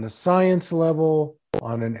 on a science level,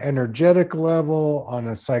 on an energetic level, on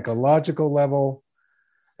a psychological level.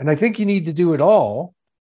 And I think you need to do it all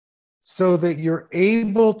so that you're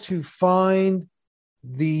able to find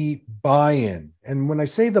the buy-in. And when I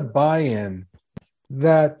say the buy-in,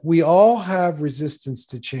 that we all have resistance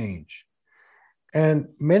to change. And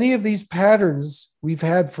many of these patterns we've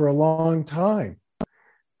had for a long time.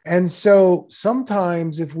 And so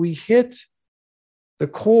sometimes if we hit the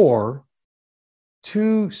core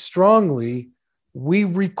too strongly, we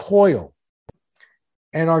recoil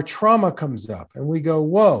and our trauma comes up and we go,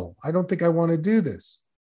 whoa, I don't think I want to do this.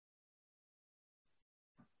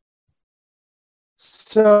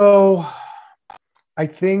 So I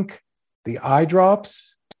think the eye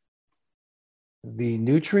drops, the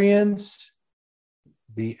nutrients,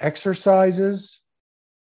 the exercises,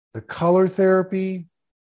 the color therapy,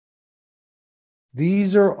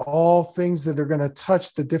 these are all things that are going to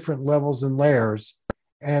touch the different levels and layers.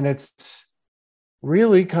 And it's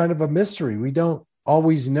really kind of a mystery. We don't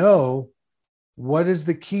always know what is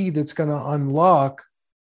the key that's going to unlock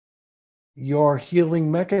your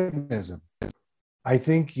healing mechanism. I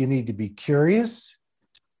think you need to be curious.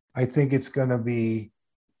 I think it's going to be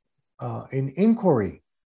an inquiry.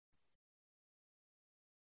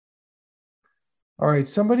 All right,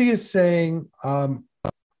 somebody is saying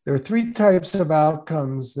there are 3 types of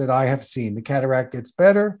outcomes that I have seen. The cataract gets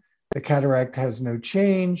better, the cataract has no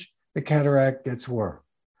change, the cataract gets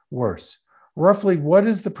worse. Roughly, what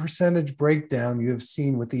is the percentage breakdown you have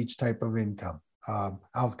seen with each type of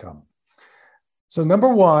outcome? So number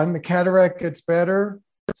 1, the cataract gets better,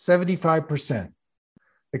 75%.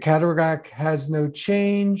 The cataract has no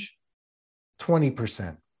change,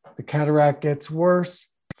 20%. The cataract gets worse,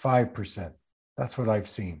 5%. That's what I've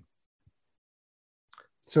seen.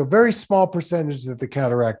 So very small percentage that the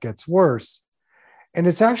cataract gets worse. And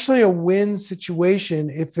it's actually a win situation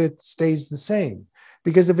if it stays the same.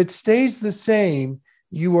 Because if it stays the same,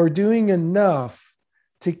 you are doing enough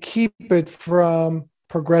to keep it from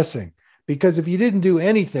progressing. Because if you didn't do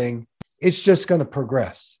anything, it's just going to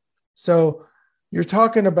progress. So you're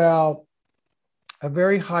talking about a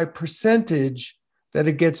very high percentage that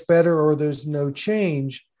it gets better or there's no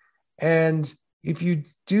change. And if you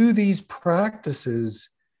do these practices,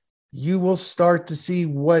 you will start to see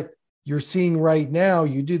what you're seeing right now.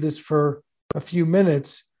 You do this for a few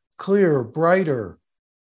minutes, clearer, brighter,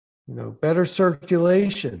 better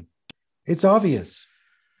circulation. It's obvious.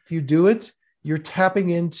 If you do it, you're tapping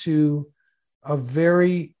into a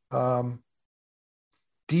very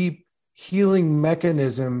deep healing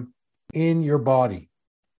mechanism in your body.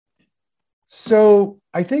 So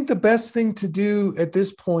I think the best thing to do at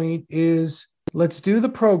this point is let's do the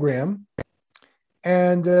program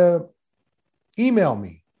and email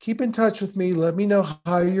me. Keep in touch with me. Let me know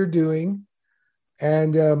how you're doing.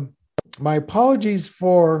 And my apologies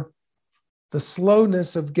for the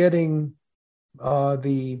slowness of getting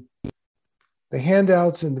the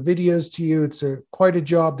handouts and the videos to you. It's quite a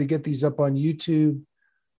job to get these up on YouTube.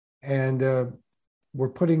 And we're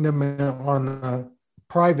putting them on a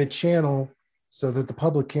private channel so that the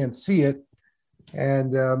public can't see it.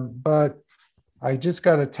 And but I just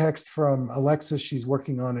got a text from Alexa. She's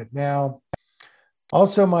working on it now.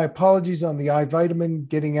 Also, my apologies on the eye vitamin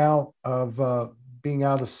being out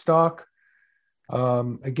of stock.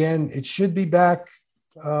 Again, it should be back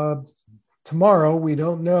tomorrow. We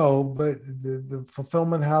don't know, but the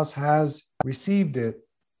fulfillment house has received it.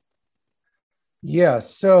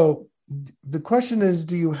 Yes. So the question is,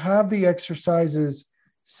 do you have the exercises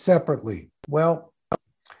separately? Well,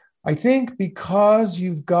 I think because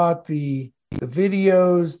you've got the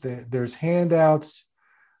videos, there's handouts.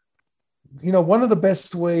 One of the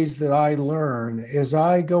best ways that I learn is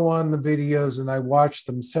I go on the videos and I watch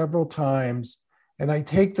them several times and I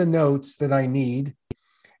take the notes that I need.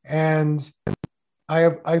 And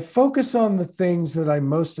I focus on the things that I'm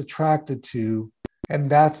most attracted to, and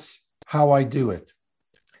that's how I do it.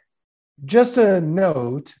 Just a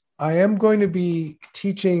note, I am going to be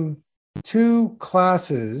teaching 2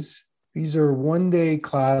 classes. These are one-day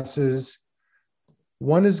classes.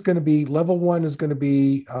 One is going to be, level 1 is going to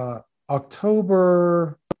be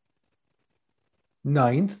October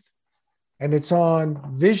 9th, and it's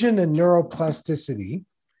on vision and neuroplasticity.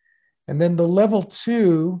 And then the level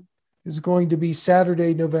 2 is going to be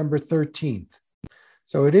Saturday, November 13th.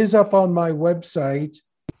 So it is up on my website.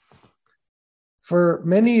 For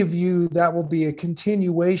many of you, that will be a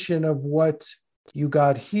continuation of what you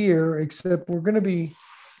got here, except we're going to be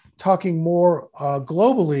talking more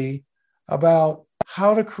globally about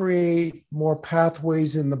how to create more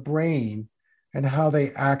pathways in the brain and how they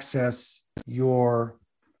access your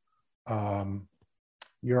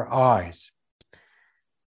eyes.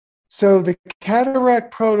 So the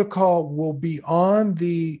cataract protocol will be on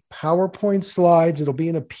the PowerPoint slides. It'll be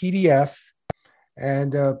in a PDF,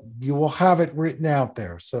 and you will have it written out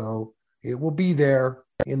there. So it will be there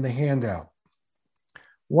in the handout.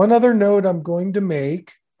 One other note I'm going to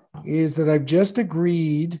make is that I've just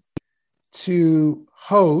agreed to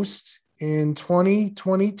host in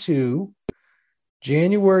 2022,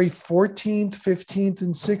 January 14th, 15th,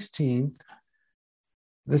 and 16th,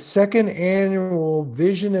 the 2nd annual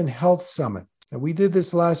Vision and Health Summit. And we did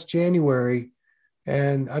this last January,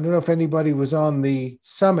 and I don't know if anybody was on the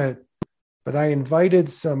summit, but I invited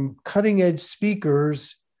some cutting edge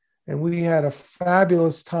speakers, and we had a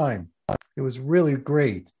fabulous time. It was really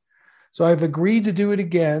great. So I've agreed to do it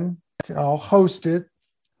again. I'll host it,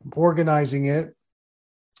 organizing it.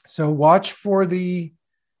 So watch for the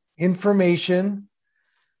information.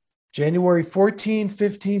 January 14th,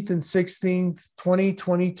 15th, and 16th,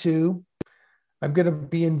 2022. I'm going to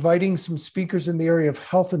be inviting some speakers in the area of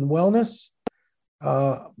health and wellness,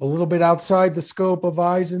 a little bit outside the scope of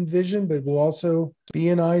eyes and vision, but we'll also be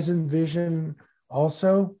in eyes and vision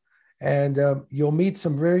also. And you'll meet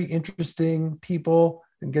some very interesting people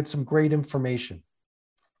and get some great information.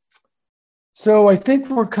 So I think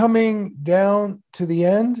we're coming down to the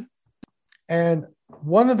end. And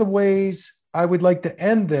one of the ways I would like to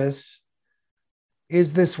end this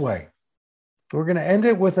is this way. We're going to end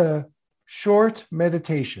it with a short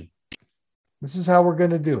meditation. This is how we're going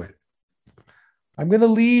to do it. I'm going to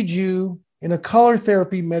lead you in a color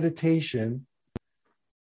therapy meditation,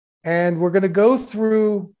 and we're going to go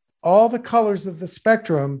through all the colors of the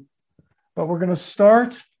spectrum, but we're going to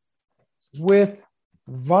start with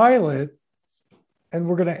violet, and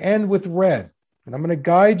we're going to end with red. And I'm going to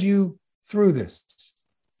guide you through this.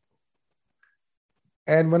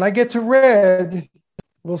 And when I get to red,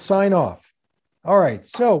 we'll sign off. All right,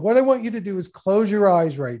 so what I want you to do is close your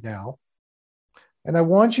eyes right now. And I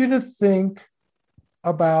want you to think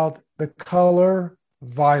about the color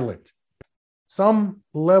violet, some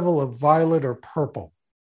level of violet or purple,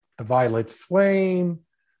 the violet flame,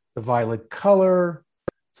 the violet color.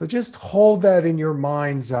 So just hold that in your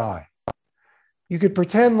mind's eye. You could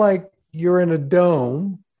pretend like you're in a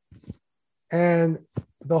dome, and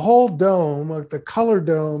the whole dome, like the color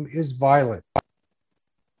dome, is violet.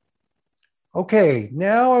 Okay,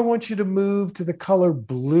 now I want you to move to the color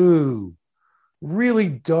blue, really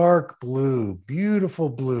dark blue, beautiful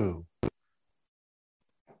blue.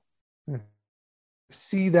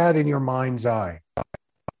 See that in your mind's eye.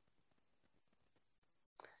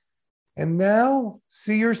 And now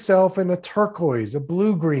see yourself in a turquoise, a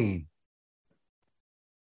blue-green.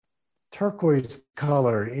 Turquoise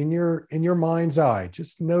color in your mind's eye.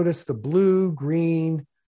 Just notice the blue-green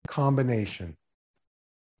combination.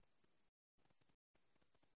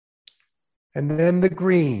 And then the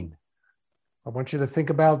green. I want you to think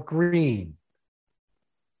about green.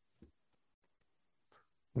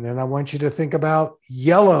 And then I want you to think about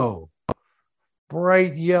yellow.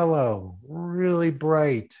 Bright yellow, really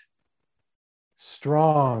bright,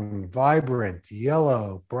 strong, vibrant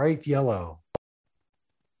yellow, bright yellow,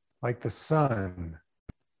 like the sun.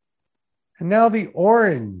 And now the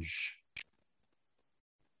orange.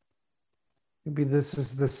 Maybe this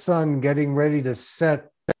is the sun getting ready to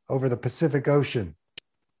set over the Pacific Ocean.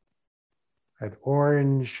 That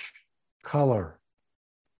orange color.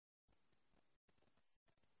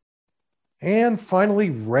 And finally,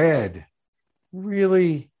 red.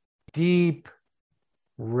 Really deep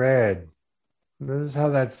red. This is how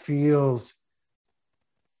that feels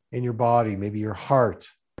in your body, maybe your heart.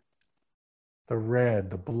 The red,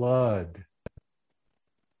 the blood,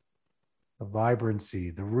 the vibrancy,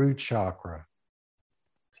 the root chakra.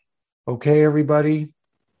 Okay, everybody.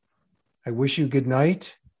 I wish you good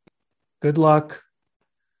night. Good luck.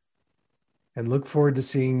 and look forward to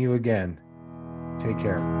seeing you again. Take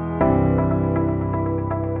care.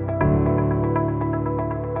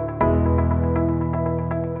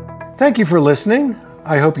 Thank you for listening.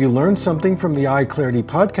 I hope you learned something from the Eye Clarity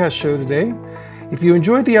podcast show today. If you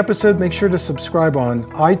enjoyed the episode, make sure to subscribe on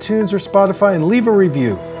iTunes or Spotify and leave a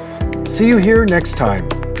review. See you here next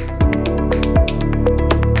time.